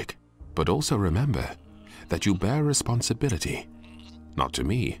powerful magic. But also remember that you bear responsibility, not to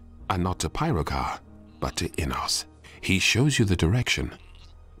me and not to Pyrokar, but to Innos. He shows you the direction,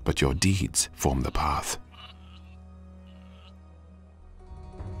 but your deeds form the path.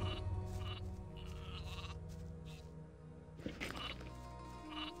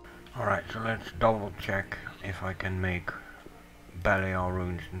 Alright, so let's double check if I can make Beliar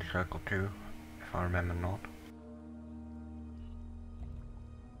runes in circle 2, if I remember not.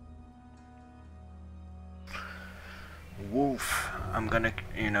 Wolf, I'm gonna,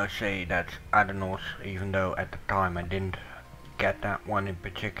 you know, say that's Adanos, even though at the time I didn't get that one in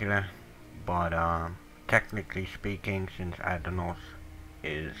particular. But technically speaking, since Adanos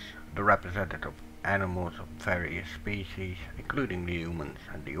is the representative of animals of various species, including the humans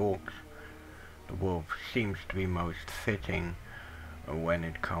and the orcs, the wolf seems to be most fitting when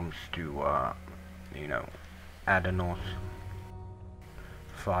it comes to, you know, Adanos.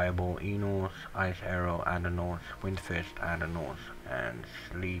 Fireball Enos, Ice Arrow Adanos, Windfist Adanos, and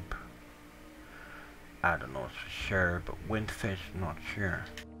Sleep Adanos for sure, but Windfist not sure.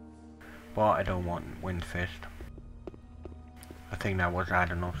 But I don't want Windfist. I think that was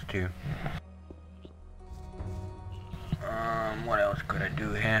Adanos too. What else could I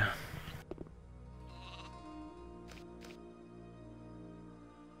do here?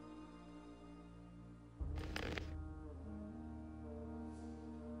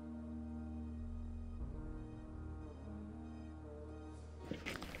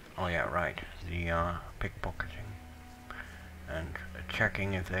 Oh yeah, right, the pickpocketing and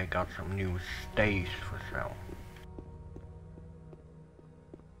checking if they got some new stays for sale.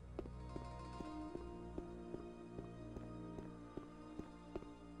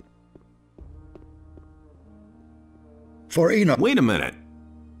 For Eno. Wait a minute.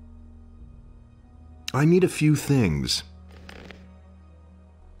 I need a few things.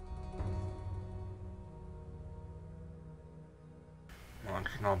 Well,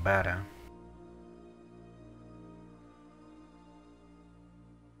 it's not bad, huh?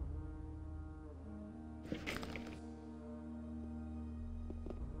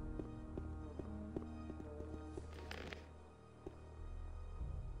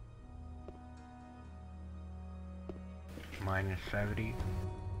 -70.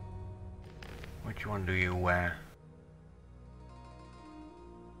 Which one do you wear?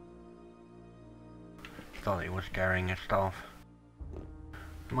 Thought he was carrying his staff.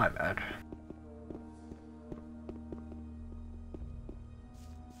 My bad.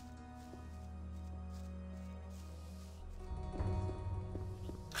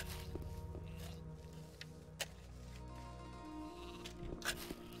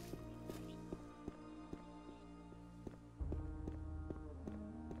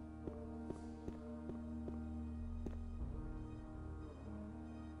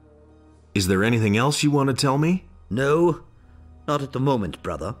 Is there anything else you want to tell me? No, not at the moment,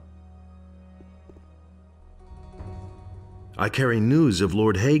 brother. I carry news of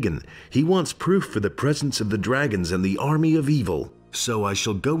Lord Hagen. He wants proof for the presence of the dragons and the army of evil. So I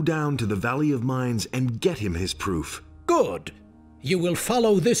shall go down to the Valley of Mines and get him his proof. Good. You will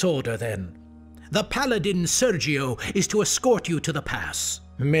follow this order then. The paladin Sergio is to escort you to the pass.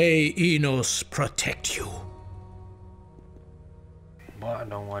 May Enos protect you. But I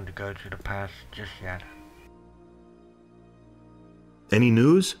don't want to go to the pass just yet. Any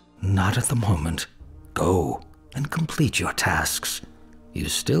news? Not at the moment. Go and complete your tasks. You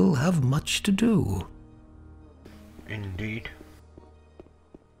still have much to do. Indeed.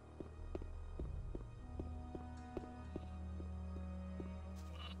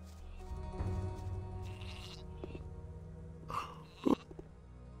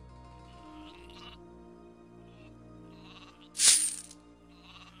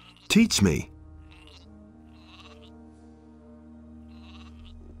 Teach me.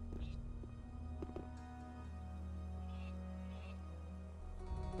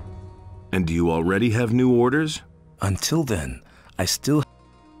 And do you already have new orders? Until then, I still...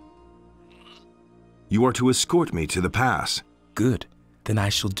 You are to escort me to the pass. Good. Then I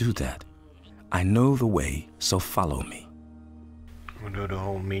shall do that. I know the way, so follow me. We'll do the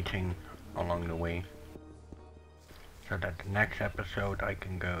whole meeting along the way. So that the next episode I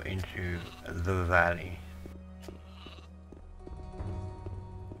can go into the valley.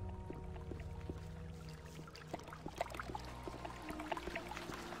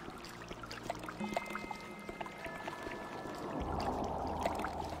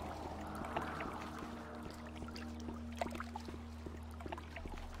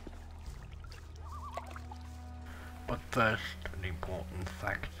 But first, the important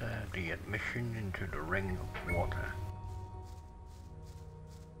factor, the admission into the Ring of Water.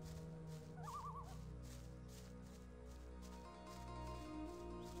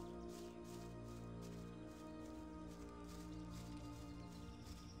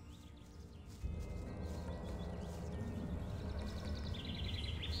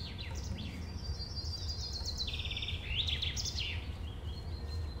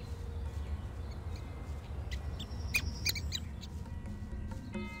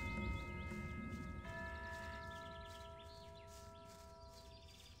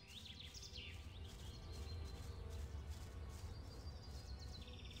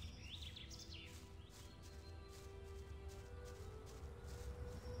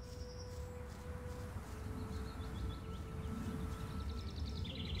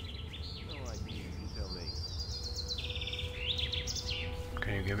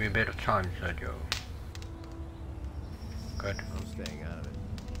 Can you give me a bit of time, Sergio? Good. I'm staying out of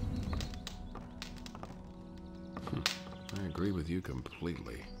it. I agree with you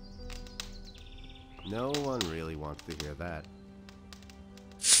completely. No one really wants to hear that.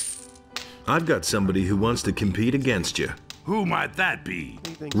 I've got somebody who wants to compete against you. Who might that be?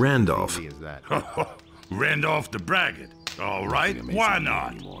 Randolph. Randolph the Braggart. All right, why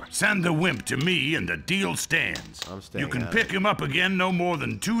not? Send the wimp to me and the deal stands. You can pick him up again no more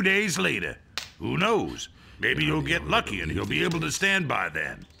than 2 days later. Who knows? Maybe you'll get lucky and he'll be able to stand by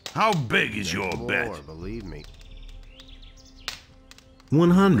then. How big is your bet? Believe me.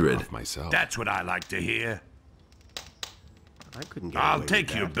 100. That's what I like to hear. I couldn't get I'll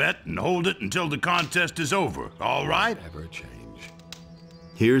take your bet and hold it until the contest is over, all right? Ever change.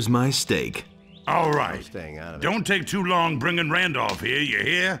 Here's my stake. All right. Staying out of it. Don't take too long bringing Randolph here, you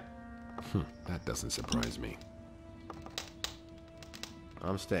hear? That doesn't surprise me.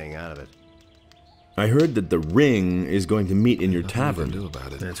 I'm staying out of it. I heard that the ring is going to meet in your tavern. Do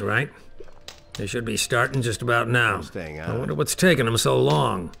about it. That's right. They should be starting just about now. I'm staying out I of wonder it. what's taking them so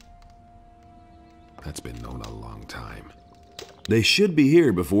long. That's been known a long time. They should be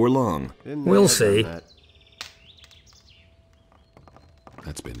here before long. We'll see.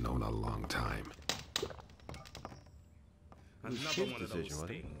 That's been known a long time. Another one of those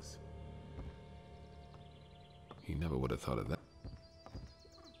things. He never would have thought of that.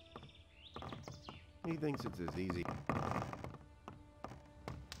 He thinks it's as easy.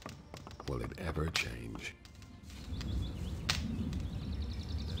 will it ever change?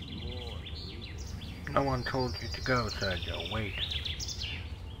 No one told you to go, Sergio. Wait.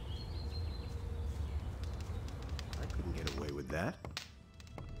 I couldn't get away with that.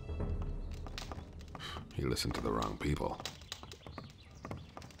 You listened to the wrong people.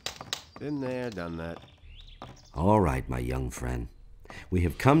 Been there, done that. All right, my young friend. We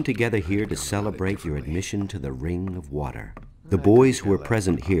have come together here to celebrate your admission to the Ring of Water. The boys who are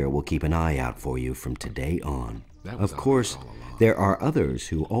present here will keep an eye out for you from today on. Of course, there are others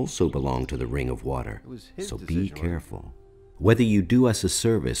who also belong to the Ring of Water, so be careful. Whether you do us a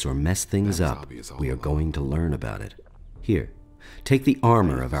service or mess things up, we are going to learn about it. Here, take the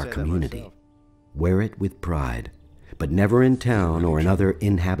armor of our community. Wear it with pride, but never in town or in other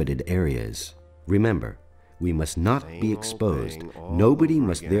inhabited areas. Remember, we must not be exposed. Nobody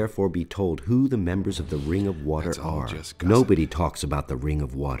must therefore be told who the members of the Ring of Water are. Nobody talks about the Ring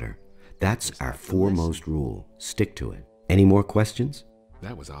of Water. That's our foremost rule. Stick to it. Any more questions?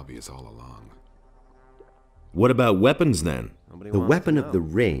 That was obvious all along. What about weapons then? The weapon of the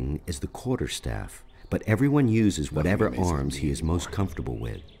ring is the quarterstaff, but everyone uses whatever arms he is most comfortable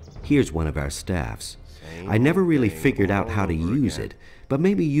with. Here's one of our staffs. I never really figured out how to use it, but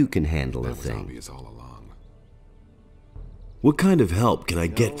maybe you can handle a thing. Obvious all along. What kind of help can I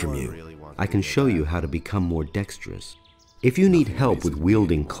get from you? I can show you how to become more dexterous. If you need help with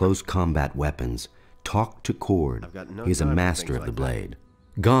wielding close combat weapons, talk to Cord. He is a master of the blade.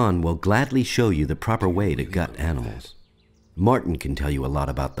 Gon will gladly show you the proper way to gut animals. Martin can tell you a lot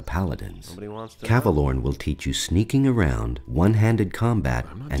about the paladins. Cavalorn will teach you sneaking around, one-handed combat,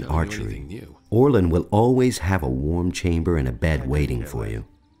 and archery. Orlin will always have a warm chamber and a bed waiting for you.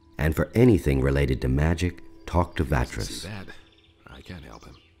 And for anything related to magic, talk to Vatras. I can't help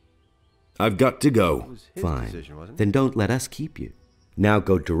him. I've got to go. Fine. Then don't let us keep you. Now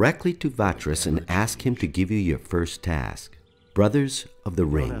go directly to Vatras and ask him to give you your first task. Brothers of the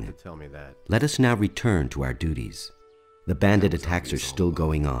Ring, let us now return to our duties. The bandit attacks are still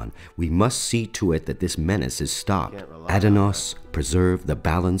going on. We must see to it that this menace is stopped. Adanos, preserve the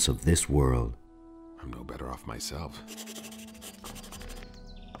balance of this world. I'm no better off myself.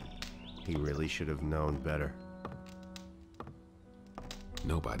 He really should have known better.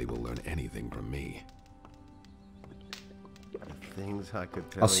 Nobody will learn anything from me. Things I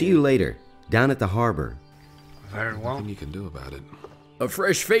could tell I'll see you later, down at the harbor. Very well. Nothing you can do about it. A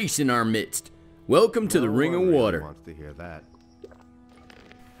fresh face in our midst. Welcome to the Ring of Water. Wants to hear that.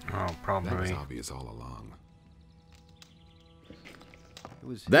 Oh, probably. That was obvious all along.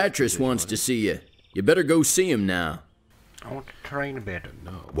 Vatras wants to see you. You better go see him now. I want to train a bit.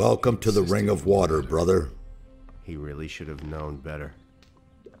 Welcome to the Ring of Water, brother. He really should have known better.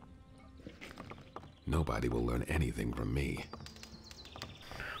 Nobody will learn anything from me.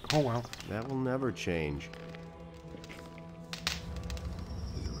 Oh well. That will never change.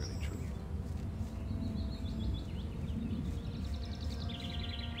 Is it really true?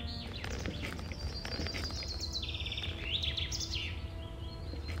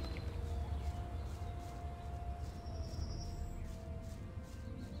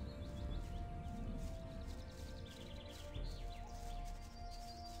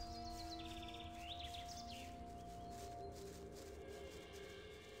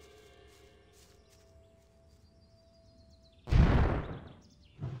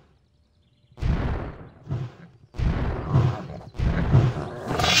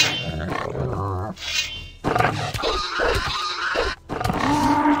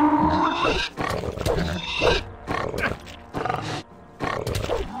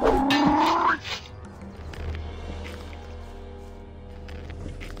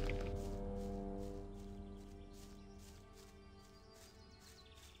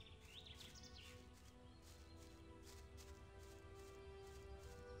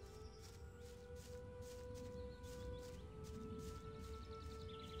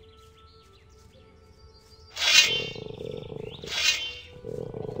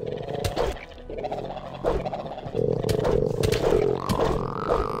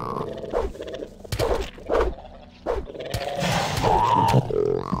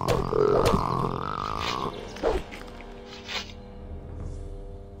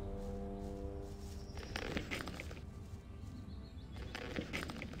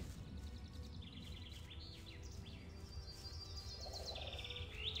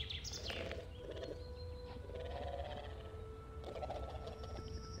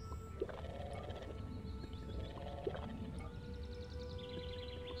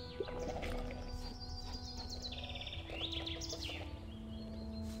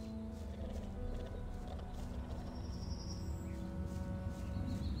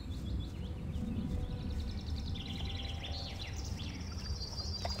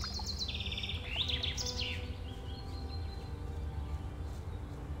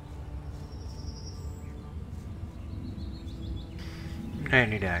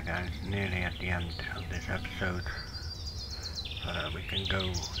 Nearly there, guys. Nearly at the end of this episode. We can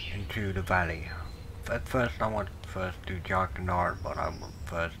go into the valley. At first I want to do Jarkanar, but I will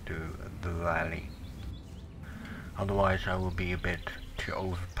first do the valley. Otherwise I will be a bit too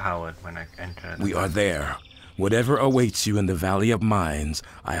overpowered when I enter the We are there. Whatever awaits you in the Valley of Mines,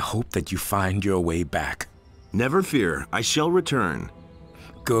 I hope that you find your way back. Never fear, I shall return.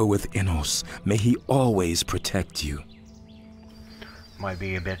 Go with Innos. May he always protect you. Might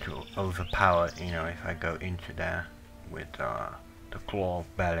be a bit overpowered, you know, if I go into there with the Claw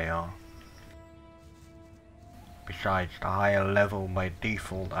of Beliar. Besides, the higher level by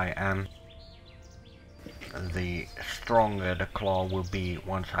default I am, the stronger the claw will be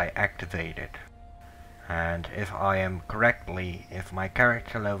once I activate it. And if I am correctly, if my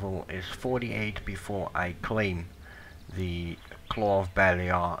character level is 48 before I claim the Claw of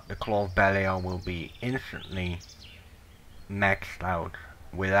Beliar, the Claw of Beliar will be instantly maxed out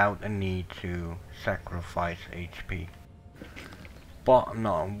without a need to sacrifice HP. But I'm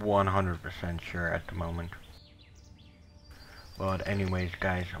not 100% sure at the moment. But anyways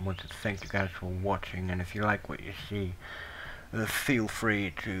guys, I want to thank you guys for watching, and if you like what you see, feel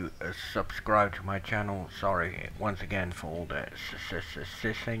free to subscribe to my channel. Sorry once again for all the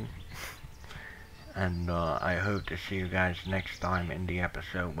sissing. And I hope to see you guys next time in the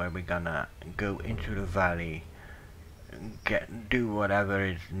episode where we're gonna go into the valley, do whatever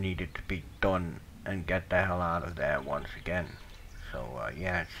is needed to be done, and get the hell out of there once again. So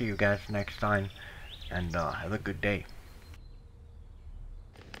yeah, see you guys next time, and have a good day.